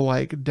nostril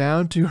like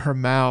down to her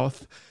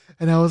mouth,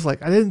 and I was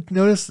like, I didn't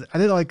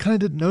like kind of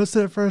didn't notice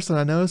it at first, and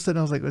I noticed it, and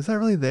I was like, is that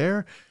really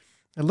there?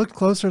 I looked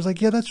closer, I was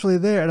like, yeah, that's really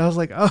there, and I was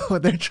like, oh,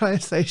 they're trying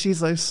to say she's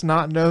like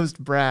snot-nosed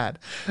Brad,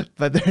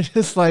 but they're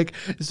just like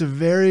it's a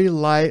very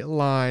light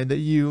line that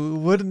you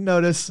wouldn't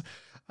notice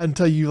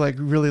until you like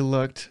really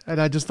looked,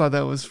 and I just thought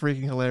that was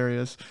freaking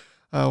hilarious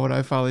when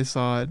I finally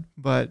saw it.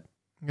 But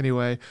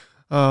anyway,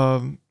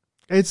 um,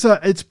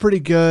 it's pretty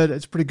good.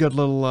 It's a pretty good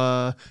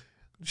little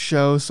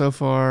show so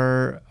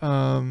far.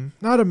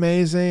 Not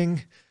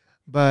amazing,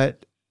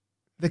 but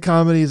the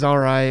comedy is all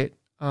right.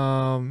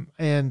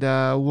 And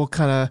we'll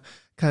kind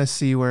of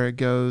see where it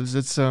goes.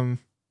 It's it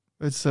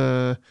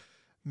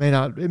may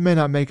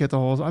not make it the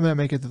whole. I may not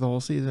make it to the whole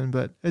season,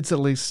 but it's at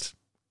least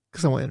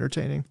somewhat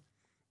entertaining.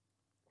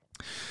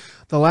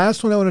 The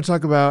last one I want to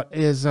talk about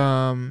is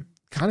kind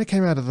of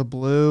came out of the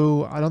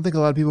blue. I don't think a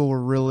lot of people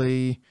were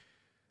really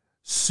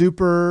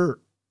super.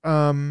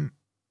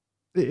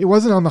 It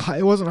wasn't on the high,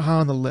 it wasn't high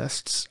on the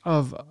lists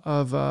of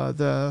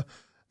the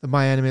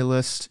My Anime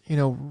list.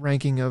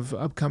 Ranking of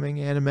upcoming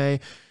anime.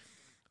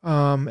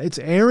 It's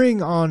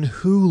airing on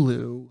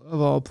Hulu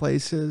of all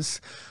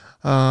places.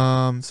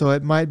 So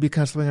it might be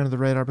kind of slipping under the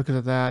radar because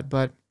of that,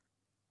 but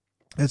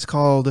it's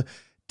called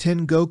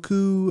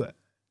Tengoku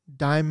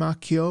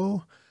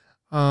Daimakyo.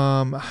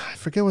 I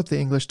forget what the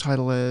English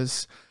title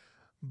is,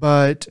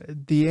 but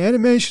the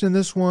animation in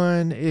this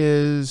one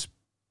is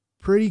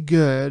pretty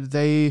good.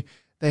 They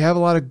have a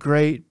lot of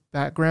great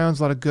backgrounds,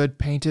 a lot of good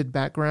painted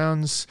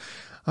backgrounds,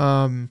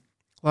 a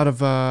lot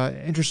of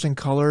interesting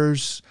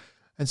colors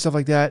and stuff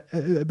like that.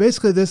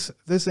 Basically,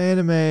 this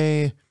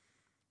anime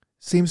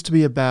seems to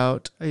be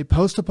about a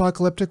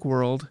post-apocalyptic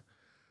world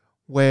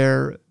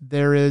where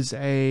there is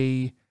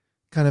a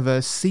kind of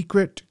a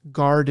secret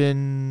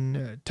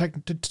garden,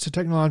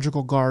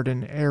 technological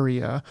garden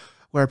area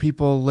where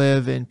people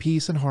live in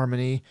peace and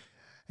harmony,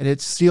 and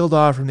it's sealed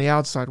off from the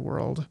outside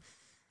world.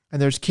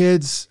 And there's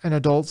kids and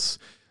adults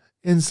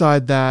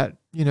inside that,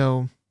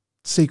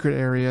 secret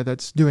area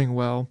that's doing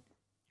well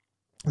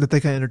that they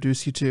kind of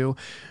introduce you to.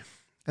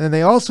 And then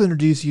they also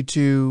introduce you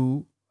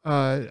to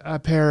a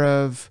pair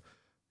of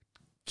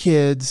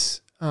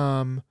kids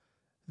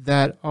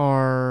that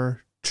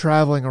are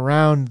traveling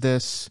around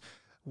this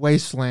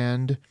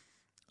wasteland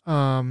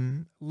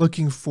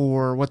looking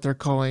for what they're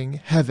calling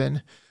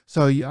heaven.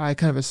 So I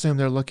kind of assume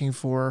they're looking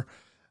for,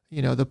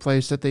 the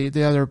place that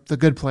the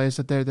good place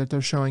that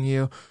they're showing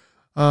you.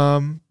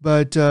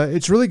 But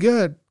it's really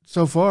good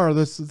so far.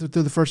 This through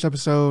the first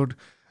episode,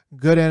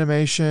 good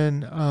animation.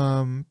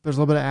 There's a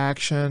little bit of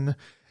action.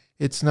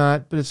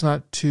 But it's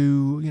not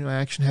too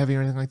action heavy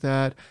or anything like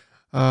that.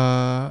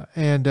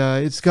 And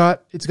it's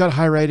got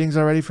high ratings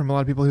already from a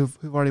lot of people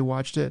who've already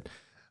watched it.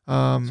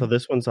 So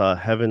this one's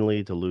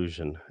Heavenly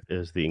Delusion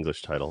is the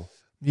English title.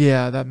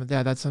 That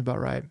sounds about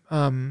right.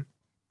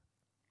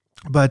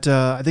 But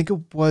I think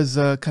it was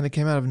kind of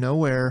came out of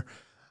nowhere.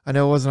 I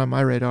know it wasn't on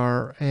my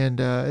radar, and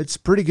it's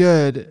pretty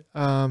good.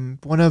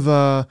 One of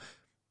I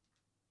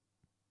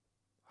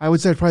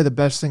would say probably the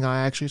best thing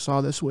I actually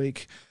saw this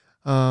week.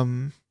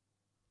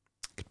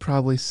 Could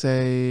probably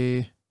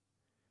say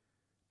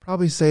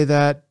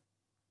that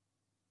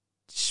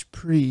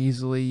pretty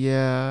easily.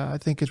 Yeah, I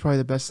think it's probably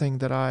the best thing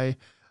that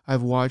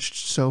I've watched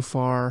so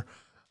far.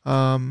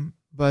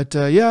 But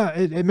yeah,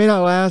 it may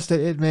not last.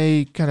 It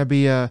may kind of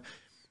be what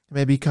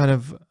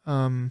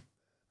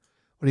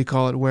do you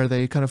call it, where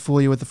they kind of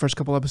fool you with the first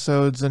couple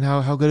episodes and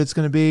how good it's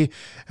going to be,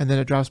 and then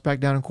it drops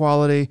back down in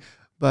quality.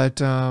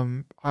 But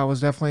I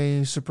was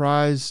definitely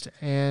surprised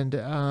and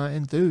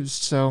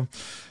enthused. So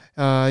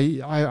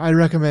I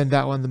recommend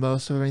that one the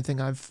most of anything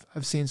I've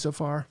seen so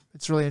far.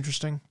 It's really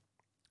interesting.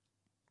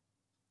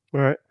 All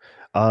right.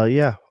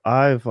 Yeah,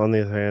 I've on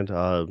the other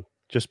hand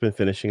just been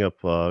finishing up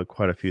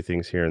quite a few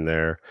things here and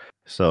there,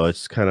 so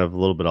it's kind of a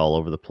little bit all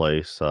over the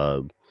place.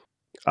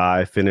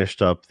 I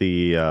finished up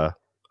the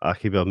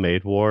Akiba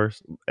Maid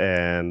Wars,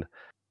 and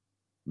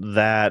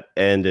that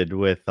ended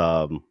with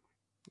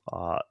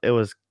it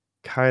was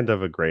kind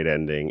of a great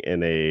ending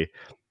in a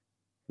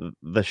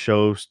the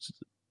show's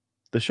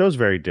the show's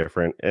very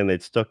different, and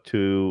it stuck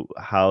to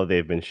how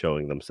they've been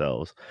showing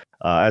themselves.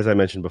 As I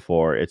mentioned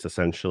before, it's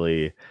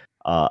essentially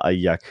a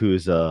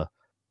yakuza,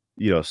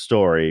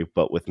 story,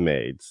 but with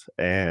maids,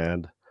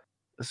 and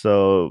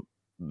so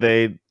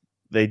they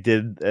they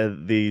did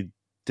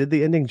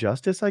the ending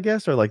justice, I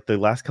guess, or like the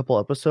last couple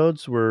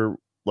episodes were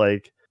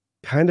like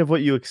kind of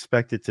what you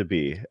expect it to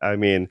be. I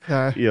mean,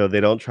 Uh, they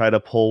don't try to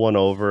pull one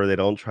over. They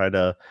don't try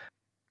to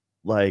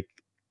like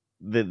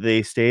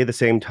they stay the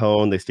same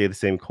tone, they stay the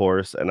same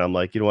course, and I'm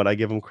like, you know what? I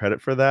give them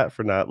credit for that,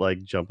 for not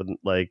like jumping,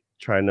 like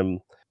trying to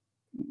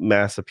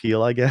mass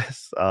appeal, I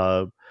guess.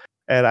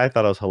 And I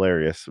thought it was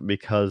hilarious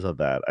because of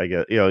that. I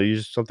get, you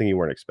just something you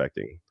weren't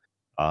expecting.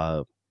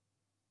 Uh,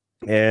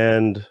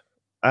 and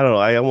I don't know,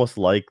 I almost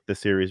like the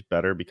series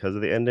better because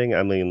of the ending.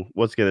 I mean,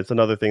 once again, it's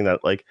another thing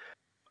that like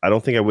I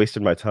don't think I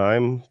wasted my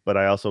time, but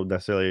I also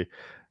necessarily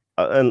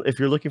and if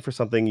you're looking for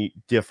something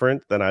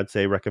different, then I'd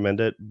say recommend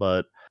it.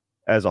 But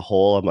as a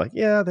whole, I'm like,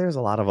 yeah, there's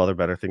a lot of other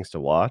better things to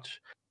watch.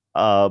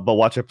 But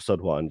watch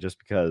episode one just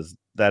because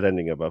that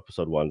ending of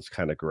episode one is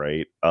kind of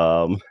great.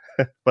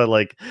 But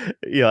like,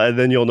 yeah, and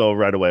then you'll know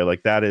right away,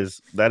 like that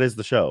is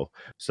the show.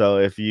 So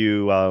if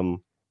you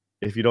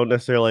don't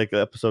necessarily like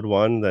episode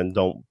one, then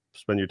don't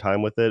spend your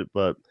time with it.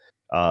 But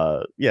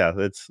yeah,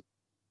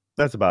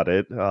 that's about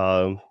it.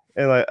 And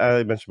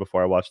I mentioned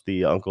before, I watched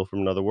the Uncle from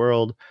Another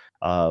World.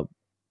 Uh,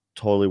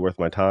 Totally worth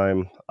my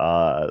time.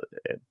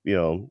 You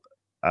know,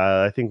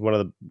 I think one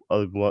of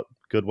the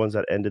good ones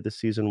that ended the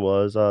season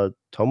was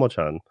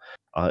Tomo-chan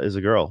is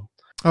a girl.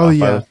 oh Finally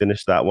yeah.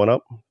 finished that one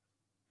up,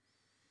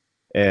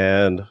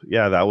 and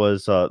yeah, that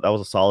was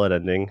a solid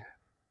ending.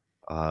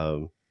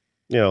 Um,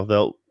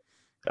 they'll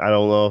I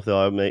don't know if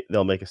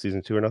they'll make a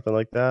season two or nothing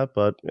like that,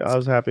 but I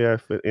was happy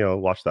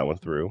watched that one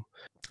through.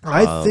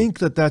 I Um, think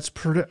that's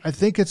pretty. I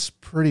think it's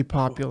pretty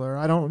popular.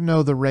 I don't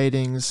know the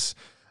ratings,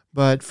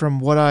 but from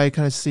what I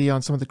kind of see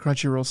on some of the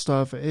Crunchyroll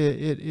stuff,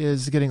 it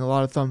is getting a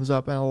lot of thumbs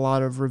up and a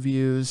lot of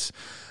reviews.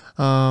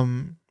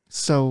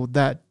 So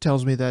that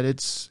tells me that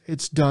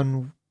it's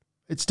done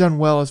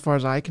well as far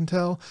as I can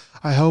tell.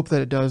 I hope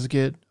that it does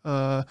get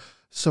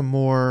some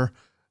more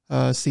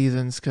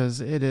seasons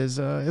because it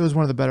was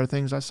one of the better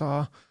things I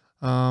saw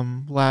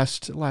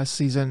last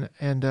season,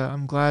 and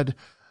I'm glad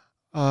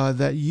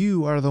that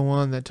you are the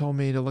one that told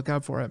me to look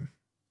out for it.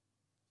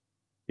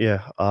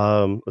 yeah.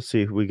 Let's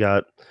see. We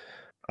got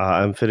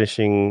I'm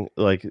finishing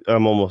like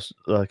I'm almost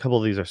a couple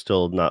of these are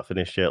still not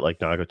finished yet, like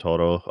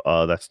Nagatoro.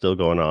 That's still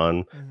going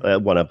on.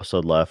 Mhm. One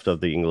episode left of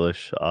the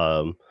English.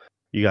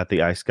 You got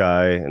the ice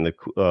guy and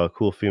the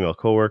cool female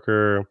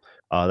coworker.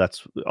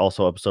 That's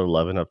also episode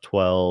 11 of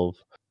 12.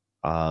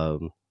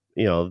 Um,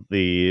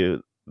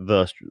 the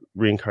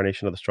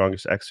reincarnation of the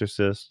strongest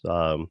exorcist.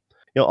 All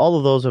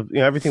of those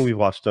everything we've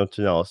watched up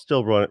to now is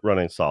still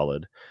running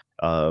solid.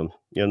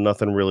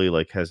 Nothing really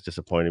like has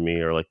disappointed me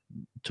or like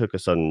took a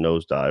sudden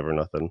nosedive or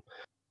nothing.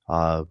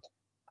 Uh,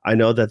 I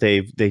know that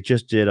they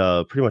just did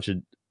a pretty much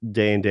a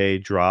day and day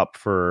drop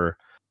for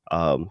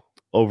um,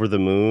 Over the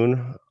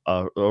Moon,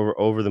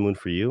 Over the Moon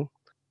for You,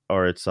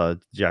 or it's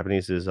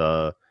Japanese is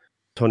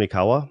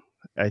Tonikawa.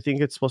 I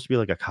think it's supposed to be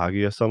like a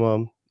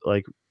Kaguya-sama,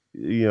 like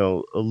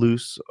a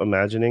loose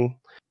imagining.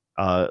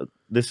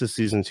 This is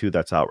season 2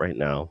 that's out right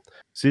now.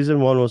 Season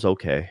 1 was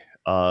okay.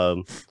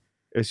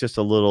 It's just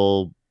a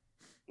little,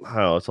 I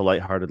don't know, it's a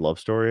lighthearted love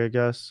story, I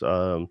guess.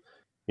 You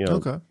know,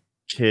 Okay.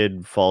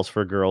 kid falls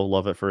for a girl,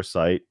 love at first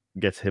sight,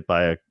 gets hit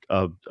by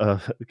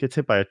gets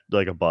hit by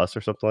like a bus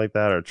or something like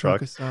that or a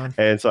truck, Truckerson.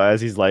 and so as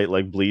he's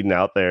like bleeding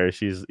out there,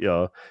 she's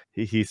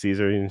he sees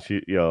her and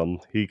she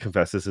he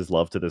confesses his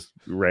love to this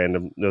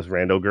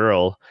rando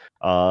girl,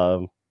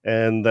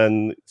 and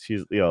then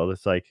she's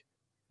it's like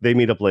they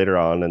meet up later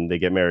on and they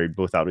get married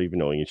without even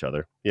knowing each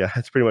other. Yeah,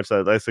 it's pretty much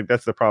that.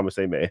 That's the promise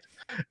they made.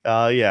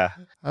 Yeah,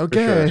 for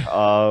sure. Okay.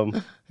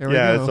 Here we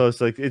Yeah, go. so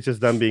it's like it's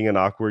just them being an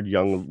awkward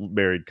young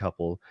married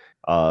couple.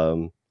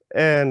 Um,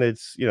 and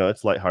it's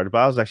lighthearted, but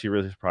I was actually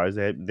really surprised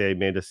they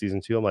made a season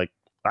 2. I'm like,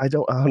 I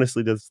don't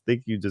honestly just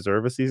think you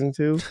deserve a season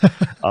 2.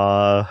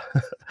 Uh,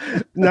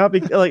 not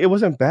because like it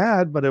wasn't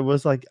bad, but it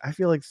was like I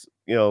feel like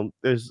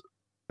there's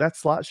that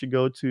slot should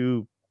go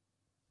to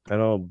I don't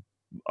know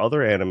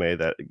other anime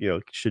that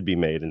should be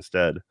made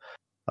instead.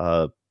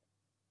 Uh,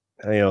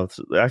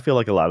 I feel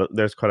like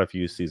there's quite a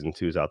few season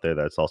 2s out there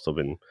that's also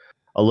been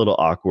a little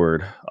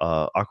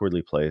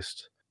awkwardly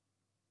placed.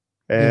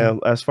 Yeah. And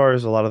as far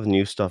as a lot of the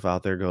new stuff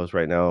out there goes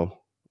right now,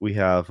 we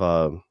have,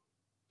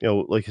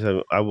 like I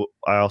said,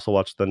 I also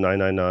watched the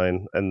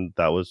 999, and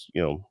that was,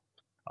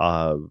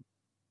 uh,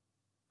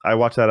 I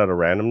watched that out of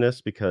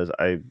randomness because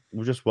I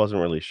just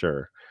wasn't really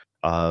sure.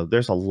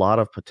 There's a lot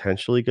of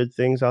potentially good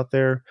things out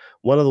there.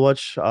 One of the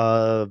which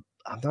I'm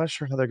not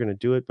sure how they're going to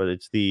do it, but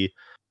it's the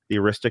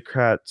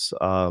aristocrats,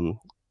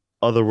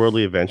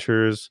 otherworldly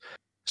adventures,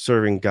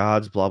 serving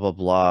gods, blah blah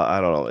blah. I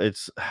don't know.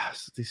 It's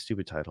these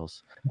stupid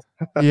titles.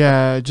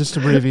 Yeah, just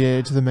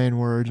abbreviate to the main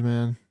words,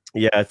 man.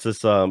 Yeah, it's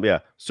this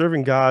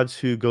serving gods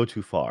who go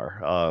too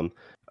far.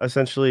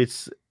 Essentially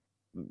it's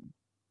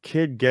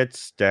kid gets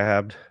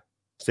stabbed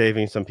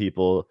saving some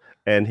people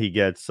and he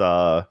gets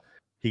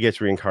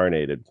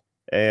reincarnated.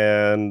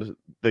 And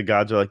the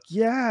gods are like,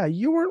 "Yeah,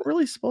 you weren't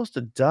really supposed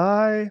to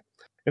die.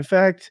 In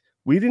fact,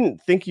 we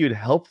didn't think you'd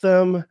help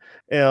them.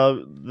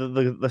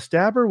 The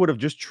stabber would have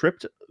just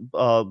tripped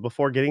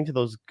before getting to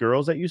those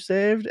girls that you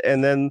saved,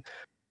 and then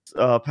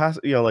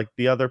like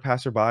the other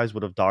passerbys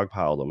would have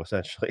dogpiled them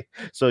essentially.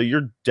 So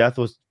your death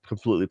was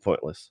completely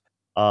pointless.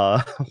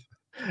 Uh,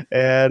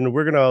 and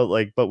we're gonna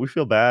but we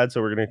feel bad, so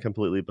we're gonna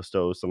completely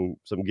bestow some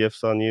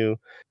gifts on you.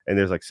 And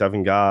there's like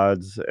 7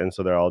 gods, and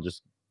so they're all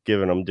just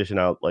dishing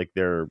out like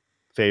their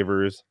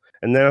favors.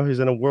 And now he's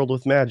in a world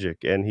with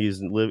magic, and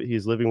he's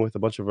living with a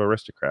bunch of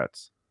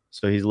aristocrats.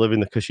 So he's living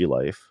the cushy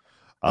life.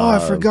 Oh, I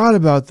Um, forgot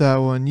about that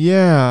one.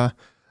 Yeah.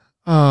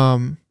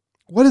 Um,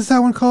 what is that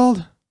one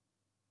called?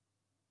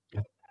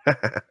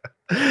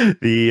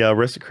 the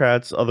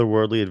aristocrats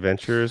otherworldly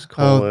adventures Oh,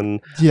 colon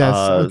yes.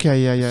 Okay.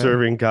 Yeah. Yeah.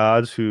 serving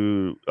gods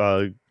who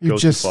You go too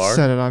just far.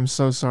 said it. I'm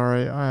so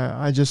sorry.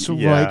 I just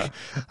Yeah,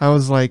 I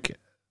was like,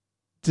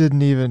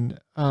 didn't even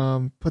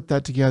put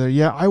that together.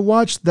 Yeah, I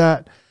watched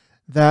that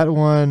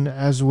one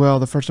as well.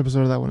 The first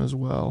episode of that one as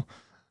well.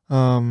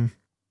 Um,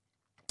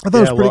 I thought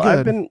it was yeah. pretty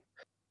Well, good.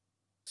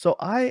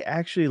 I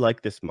actually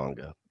like this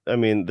manga. I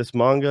mean, this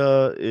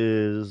manga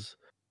is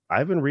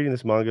I've been reading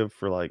this manga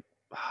for like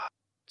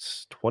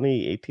it's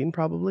 2018,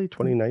 probably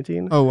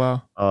 2019. Oh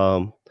wow.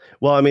 Um,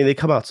 well, I mean, they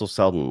come out so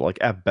seldom. Like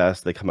at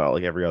best, they come out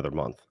like every other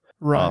month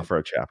Right. for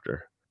a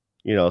chapter.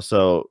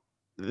 So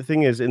the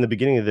thing is, in the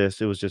beginning of this,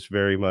 it was just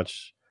very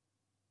much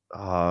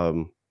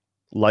um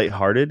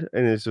lighthearted,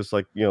 and it's just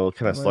like kind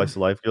of Really? slice of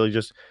life. You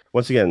just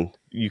once again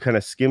you kind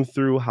of skim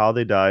through how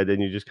they died,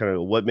 and you just kind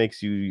of what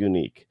makes you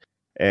unique.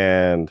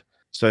 And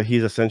so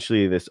he's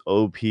essentially this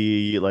OP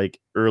like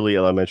early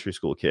elementary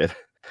school kid,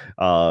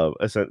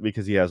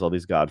 because he has all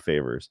these god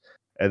favors.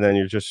 And then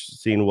you're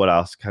just seeing what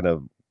else kind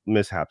of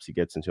mishaps he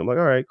gets into. I'm like,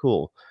 all right,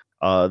 cool.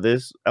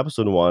 This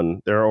episode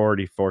 1, they're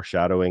already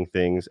foreshadowing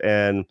things,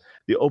 and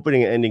the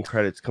opening and ending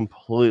credits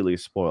completely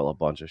spoil a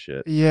bunch of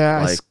shit.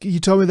 Yeah, Like, you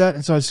told me that,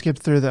 and so I skipped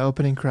through the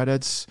opening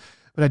credits,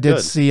 but I did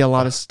good. see a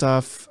lot of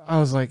stuff. I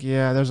was like,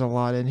 yeah, there's a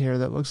lot in here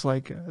that looks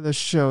like this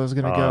show is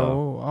gonna Uh,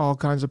 go all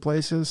kinds of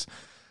places.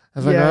 I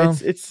was like, yeah,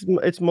 oh,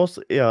 it's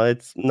mostly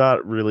it's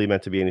not really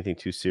meant to be anything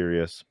too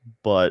serious,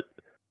 but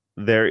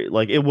there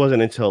like it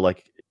wasn't until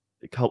like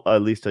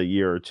at least a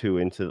year or two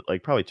into,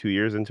 like probably 2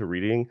 years into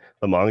reading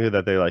the manga,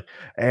 that they like,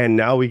 and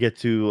now we get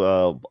to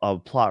a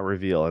plot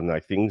reveal, and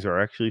like things are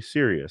actually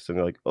serious, and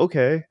they're like,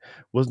 okay,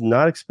 was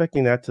not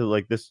expecting that to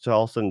like this to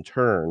all of a sudden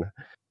turn.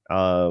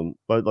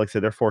 But like I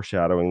said, they're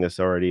foreshadowing this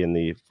already in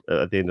the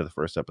at the end of the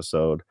first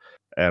episode,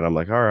 and I'm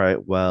like, all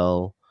right,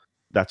 well,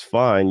 that's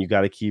fine. You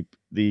got to keep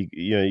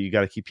you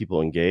got to keep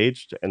people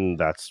engaged, and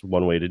that's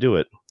one way to do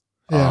it.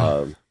 Yeah.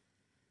 Um,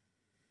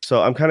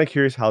 so I'm kind of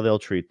curious how they'll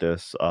treat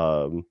this.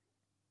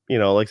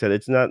 Like I said,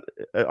 it's not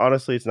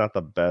honestly, it's not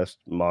the best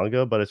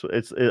manga, but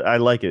I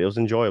like it. It was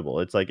enjoyable.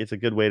 It's like it's a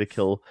good way to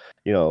kill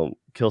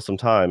some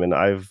time, and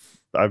I've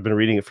been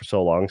reading it for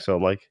so long, so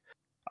I'm like,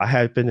 I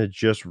happen to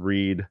just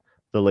read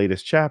the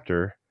latest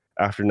chapter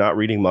after not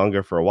reading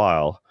manga for a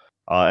while,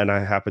 and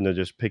I happen to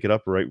just pick it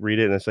up, read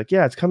it, and it's like,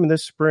 yeah, it's coming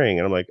this spring,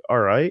 and I'm like, all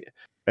right,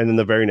 and then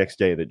the very next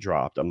day that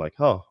dropped, I'm like,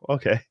 oh,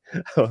 okay,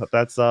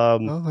 that's Oh,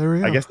 there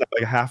we I go. guess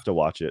I have to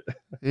watch it.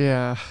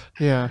 Yeah.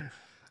 Yeah.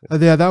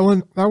 Yeah, that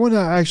one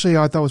actually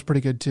I thought was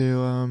pretty good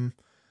too.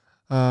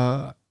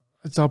 Uh,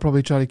 so I'll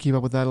probably try to keep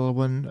up with that a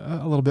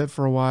little bit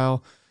for a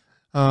while.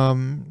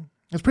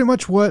 It's pretty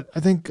much what I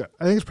think.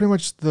 I think it's pretty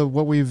much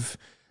what we've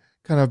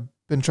kind of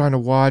been trying to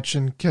watch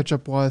and catch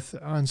up with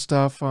on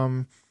stuff.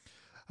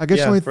 I guess the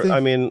Yeah, only thing. I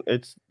mean,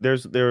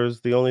 there's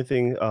the only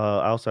thing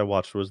else I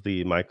watched was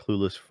the My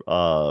Clueless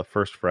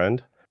First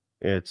Friend.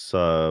 It's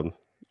Oh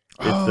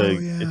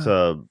yeah,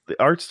 the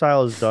art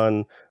style is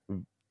done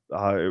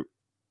uh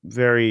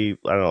very,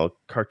 I don't know,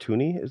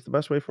 cartoony is the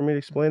best way for me to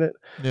explain it.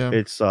 yeah.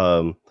 It's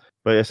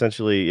but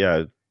essentially,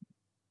 yeah,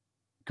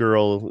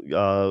 girl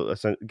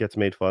gets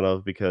made fun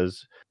of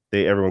because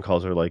everyone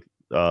calls her like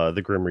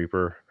the Grim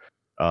Reaper,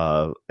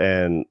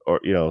 and or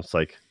it's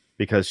like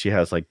because she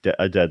has like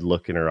a dead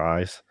look in her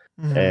eyes,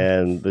 Hmm.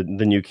 and the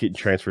new kid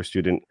transfer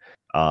student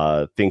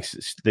thinks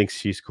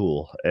she's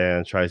cool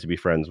and tries to be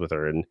friends with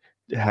her and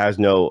has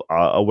no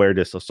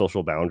awareness of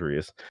social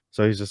boundaries.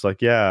 So he's just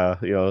like, yeah,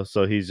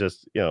 so he's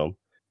just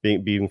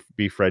being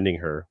befriending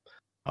her.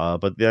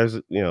 But there's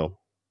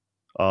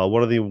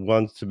one of the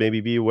ones to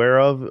maybe be aware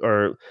of,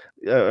 or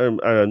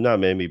not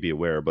maybe be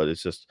aware, but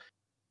it's just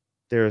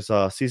there's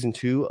season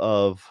 2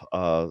 of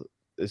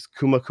this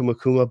Kuma Kuma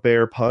Kuma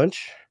Bear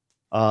Punch.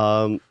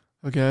 Um,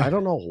 Okay. I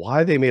don't know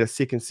why they made a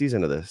second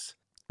season of this,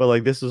 but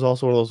like this is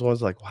also one of those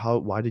ones like,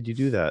 why did you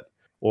do that?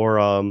 Or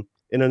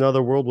in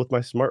another world with my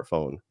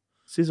smartphone.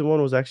 Season 1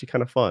 was actually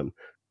kind of fun.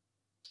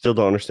 Still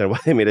don't understand why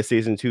they made a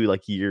season 2,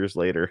 like, years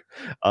later.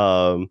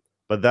 Um,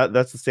 but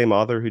that's the same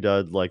author who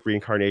did, like,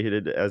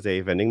 Reincarnated as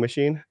a Vending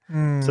Machine.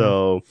 Hmm.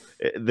 So,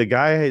 the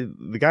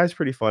guy's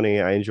pretty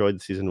funny. I enjoyed the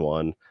season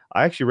 1.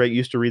 I actually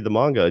used to read the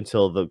manga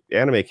until the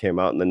anime came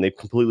out, and then they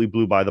completely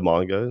blew by the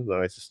manga, and then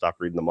I just stopped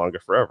reading the manga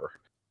forever.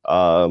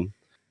 Um,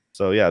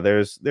 so yeah,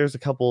 there's a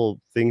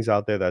couple things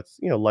out there that's,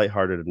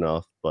 lighthearted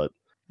enough, but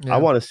I Yeah.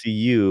 wanna see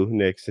you,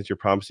 Nick, since you're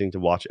promising to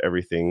watch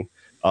everything,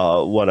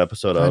 one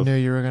episode I of. knew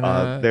you were gonna.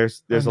 I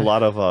There's a kn-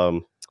 lot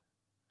of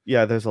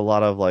yeah, there's a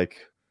lot of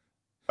like,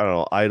 I don't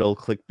know, idle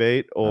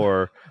clickbait, uh,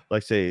 or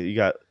like say you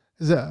got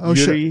is that? Oh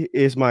shit! Yuri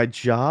is my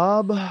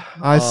job.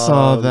 I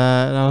saw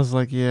that and I was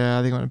like, yeah,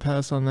 I think I'm gonna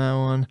pass on that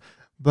one,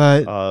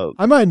 but Uh,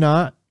 I might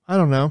not. I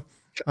don't know.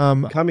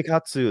 Um,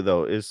 Kamikatsu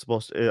though is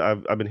supposed to,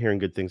 I've been hearing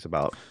good things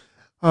about.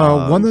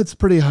 One Um, that's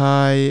pretty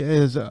high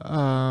is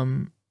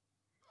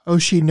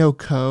Oshi no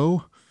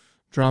Ko.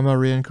 Drama,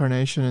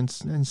 reincarnation,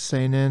 and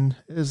seinen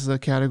is the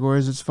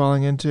categories it's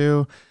falling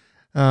into.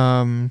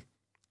 Um,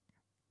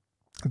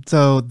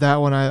 so that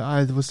one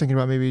I was thinking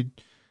about maybe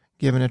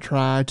giving a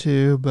try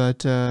to,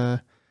 but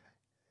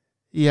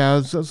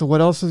yeah. So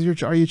what else are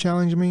you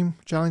challenging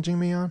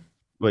me on?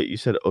 wait, you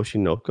said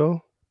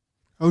Oshinoko?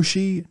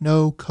 Oshi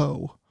no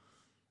Ko.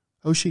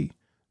 Oshi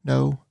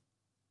no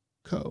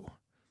Ko.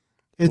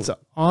 Hmm. It's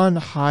on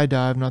High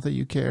Dive. Not that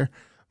you care,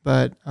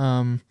 but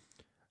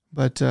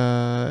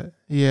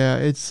yeah,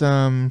 it's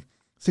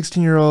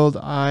 16-year-old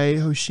Ai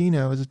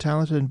Hoshino is a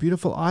talented and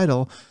beautiful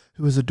idol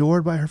who is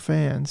adored by her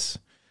fans.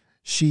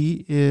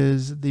 She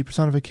is the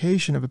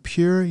personification of a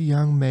pure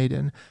young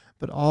maiden,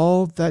 but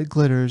all that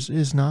glitters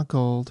is not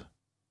gold.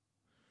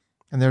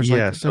 And Yeah,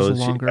 there's a so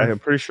longer. I'm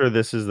pretty sure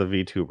this is the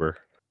VTuber.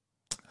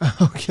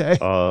 Okay.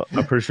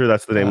 I'm pretty sure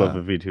that's the name of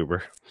Uh, the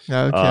VTuber.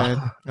 Uh, okay.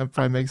 That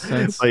probably makes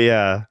sense. but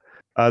yeah,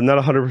 I'm not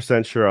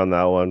 100% sure on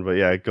that one, but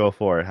yeah, go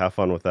for it. Have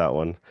fun with that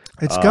one.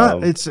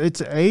 Um, It's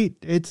eight.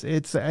 It's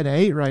an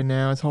eight right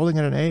now. It's holding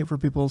at an eight for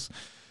people's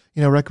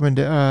recommend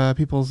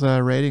people's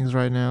ratings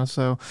right now.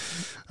 So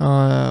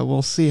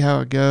we'll see how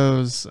it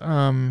goes.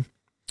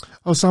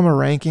 Osama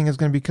ranking is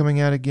going to be coming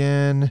out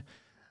again.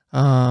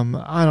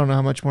 I don't know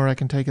how much more I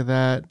can take of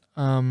that.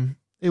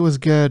 It was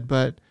good,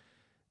 but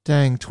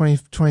dang,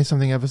 20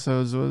 something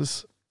episodes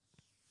was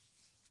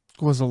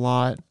a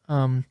lot.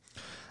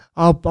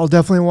 I'll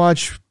definitely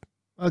watch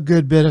a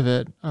good bit of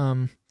it.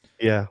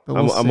 Yeah, But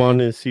we'll I'm see. on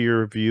to see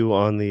your review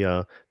on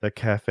the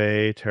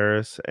cafe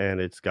terrace and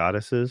its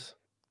goddesses.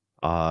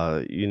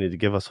 You need to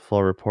give us a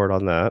full report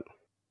on that.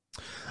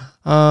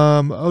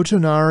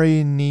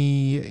 Otonari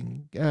ni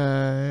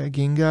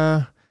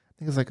Ginga.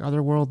 think it's like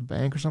Otherworld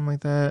Bank or something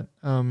like that.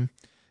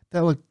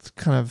 That looked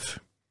kind of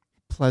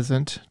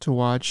pleasant to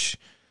watch.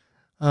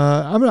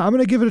 I'm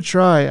gonna give it a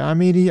try. I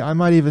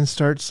might even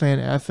start saying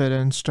F it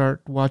and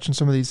start watching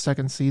some of these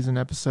second season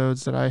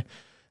episodes that I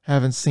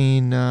haven't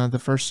seen the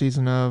first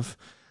season of.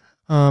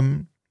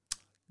 Um,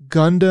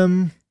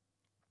 Gundam,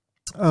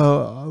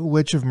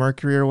 Witch of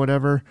Mercury or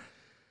whatever.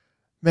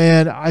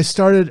 Man, I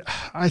started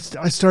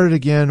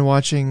again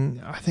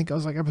watching. I think I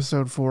was like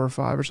episode 4 or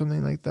 5 or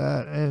something like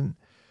that, and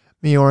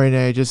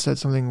Miorine just said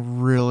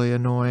something really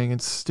annoying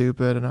and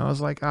stupid, and I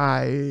was like,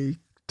 I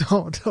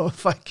don't know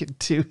if I can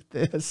do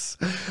this.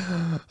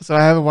 So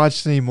I haven't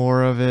watched any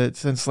more of it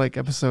since like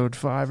episode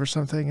 5 or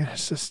something. And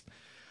it's just,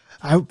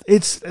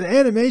 it's the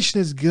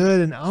animation is good,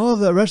 and all of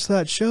the rest of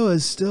that show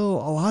is still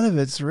a lot of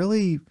it's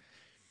really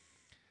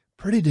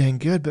pretty dang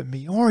good. But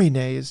Miorine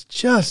is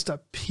just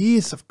a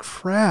piece of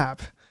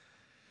crap.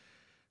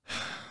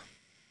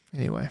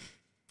 Anyway,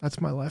 that's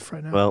my life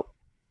right now. Well,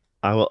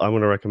 I'm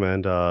gonna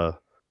recommend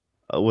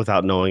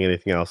without knowing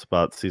anything else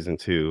about season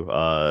 2,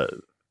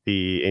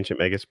 the Ancient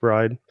Magus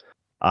Bride.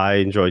 I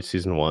enjoyed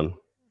season 1.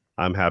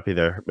 I'm happy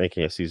they're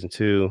making a season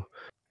 2,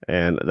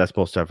 and that's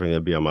most definitely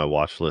gonna be on my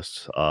watch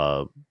list,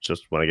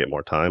 just when I get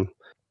more time.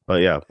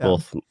 But yeah, Yeah.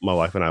 both my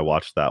wife and I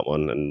watched that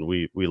one, and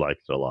we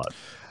liked it a lot.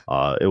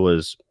 It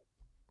was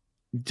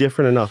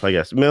different enough, I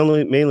guess,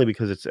 mainly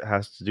because it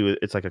has to do with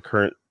it's like a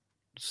current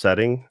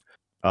setting,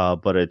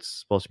 but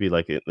it's supposed to be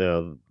like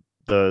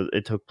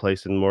it took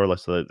place in more or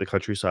less the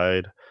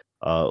countryside,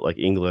 like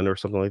England or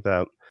something like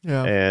that,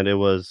 Yeah. and it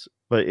was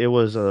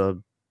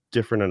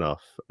different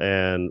enough,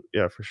 and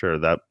yeah, for sure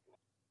that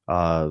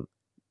uh,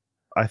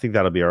 I think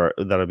that'll be a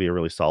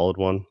really solid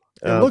one.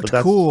 It But looked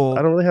that's I cool.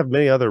 don't really have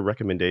many other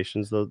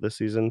recommendations though this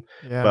season,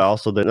 Yeah. but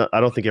also I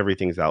don't think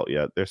everything's out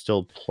yet. There's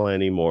still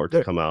plenty more to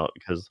There, come out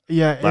because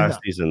yeah, and last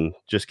season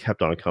just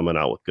kept on coming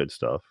out with good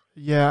stuff.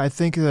 yeah, I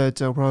think that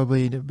there'll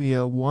probably be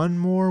a 1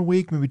 more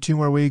week, maybe 2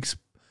 more weeks.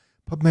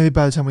 But maybe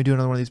by the time we do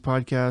another one of these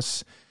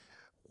podcasts,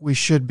 we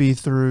should be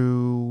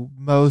through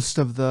almost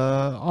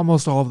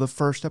all of the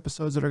first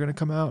episodes that are going to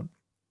come out.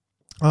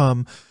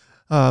 Um,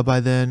 by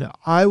then,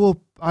 I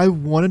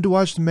wanted to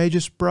watch The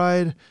Magus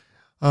Bride,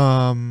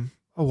 a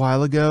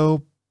while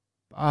ago.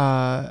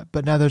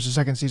 But now there's a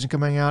second season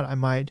coming out. I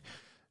might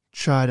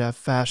try to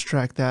fast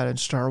track that and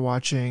start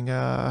watching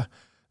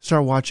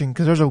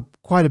because there's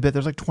quite a bit.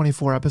 There's like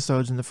 24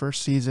 episodes in the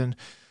first season,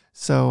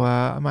 so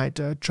I might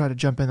try to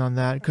jump in on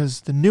that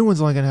because the new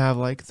one's only gonna have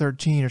like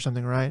 13 or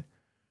something, right?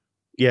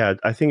 Yeah,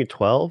 I think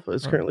 12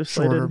 is Or currently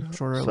shorter, slated.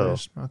 shorter at So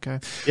least. Okay.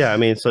 yeah, I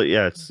mean, so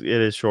yeah, it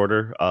is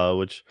shorter,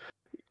 which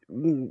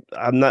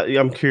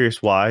I'm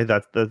curious why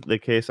that's the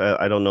case.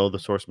 I don't know the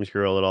source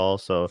material at all,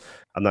 so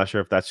I'm not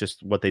sure if that's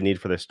just what they need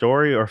for their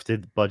story or if the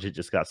budget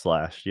just got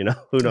slashed. You know,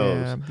 who knows?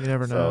 Yeah, you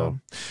never So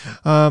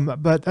know.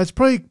 But that's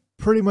probably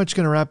pretty much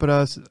going to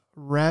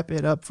wrap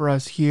it up for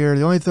us here.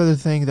 The only other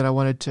thing that I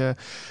wanted to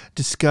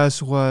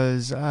discuss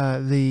was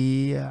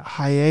the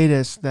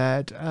hiatus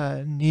that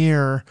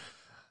Near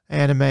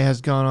Anime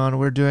has gone on.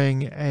 We're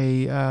doing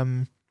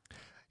a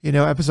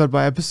episode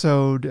by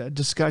episode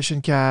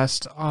discussion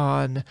cast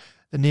on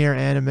the Near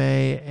Anime,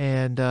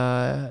 and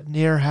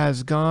Near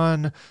has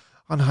gone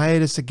on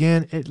hiatus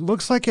again. It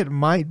looks like it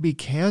might be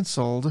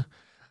canceled.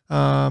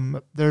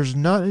 There's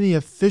not any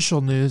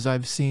official news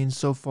I've seen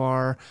so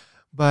far,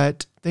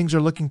 but things are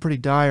looking pretty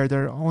dire.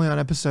 They're only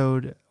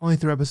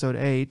through episode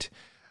 8,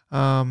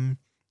 and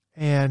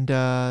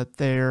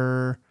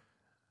they're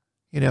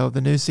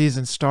the new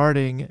season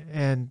starting,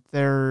 and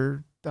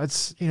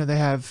they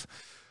have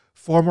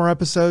 4 more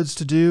episodes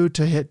to do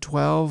to hit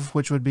 12,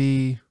 which would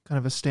be kind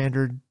of a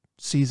standard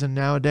season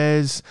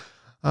nowadays.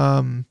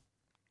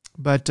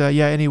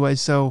 Yeah, anyway,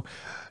 so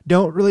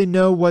don't really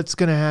know what's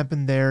going to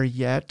happen there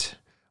yet.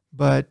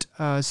 But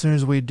as soon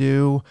as we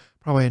do,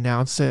 probably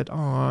announce it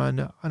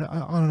on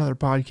another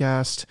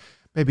podcast.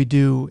 Maybe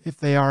if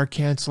they are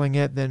canceling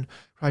it, then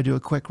probably do a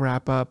quick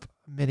wrap up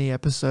mini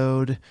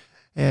episode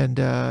and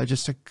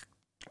just to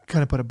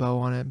kind of put a bow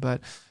on it. But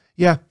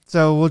yeah,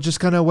 so we'll just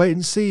kind of wait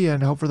and see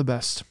and hope for the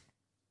best.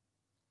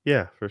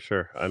 yeah, for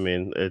sure. I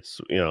mean, it's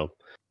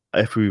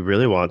if we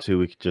really want to,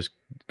 we could just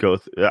go.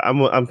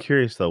 I'm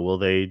curious though. Will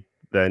they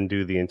then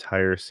do the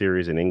entire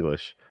series in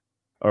English,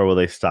 or will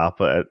they stop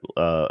at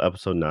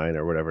episode 9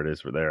 or whatever it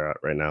is where they're at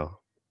right now?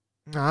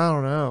 I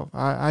don't know.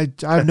 I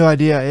have no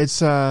idea. It's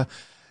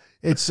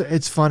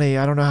funny.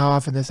 I don't know how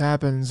often this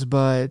happens,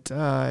 but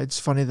it's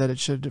funny that it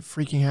should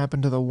freaking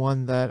happen to the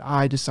one that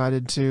I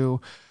decided to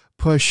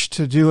push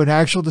to do an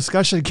actual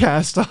discussion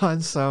cast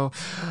on. So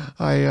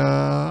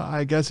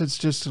I guess it's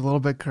just a little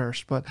bit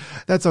cursed, but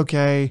that's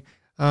okay.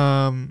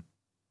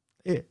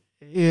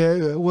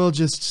 We'll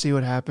just see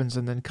what happens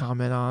and then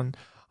comment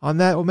on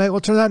that. We'll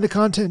turn that into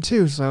content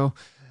too. So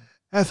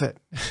F it.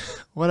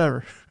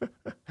 Whatever.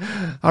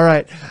 All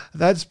right.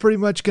 That's pretty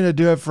much going to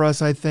do it for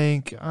us, I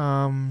think.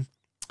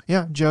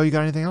 Yeah, Joe, you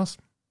got anything else?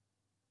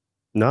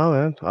 No,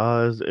 man.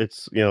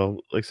 It's like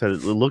I said,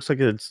 it looks like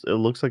it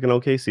looks like an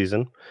okay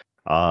season.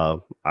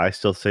 I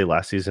still say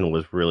last season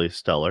was really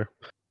stellar.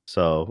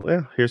 So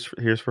yeah,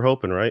 here's for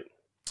hoping, right?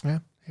 Yeah,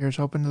 here's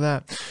hoping to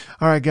that.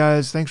 All right,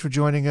 guys, thanks for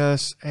joining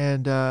us,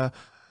 and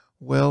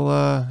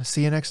we'll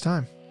see you next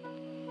time.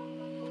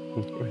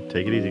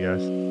 Take it easy,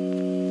 guys.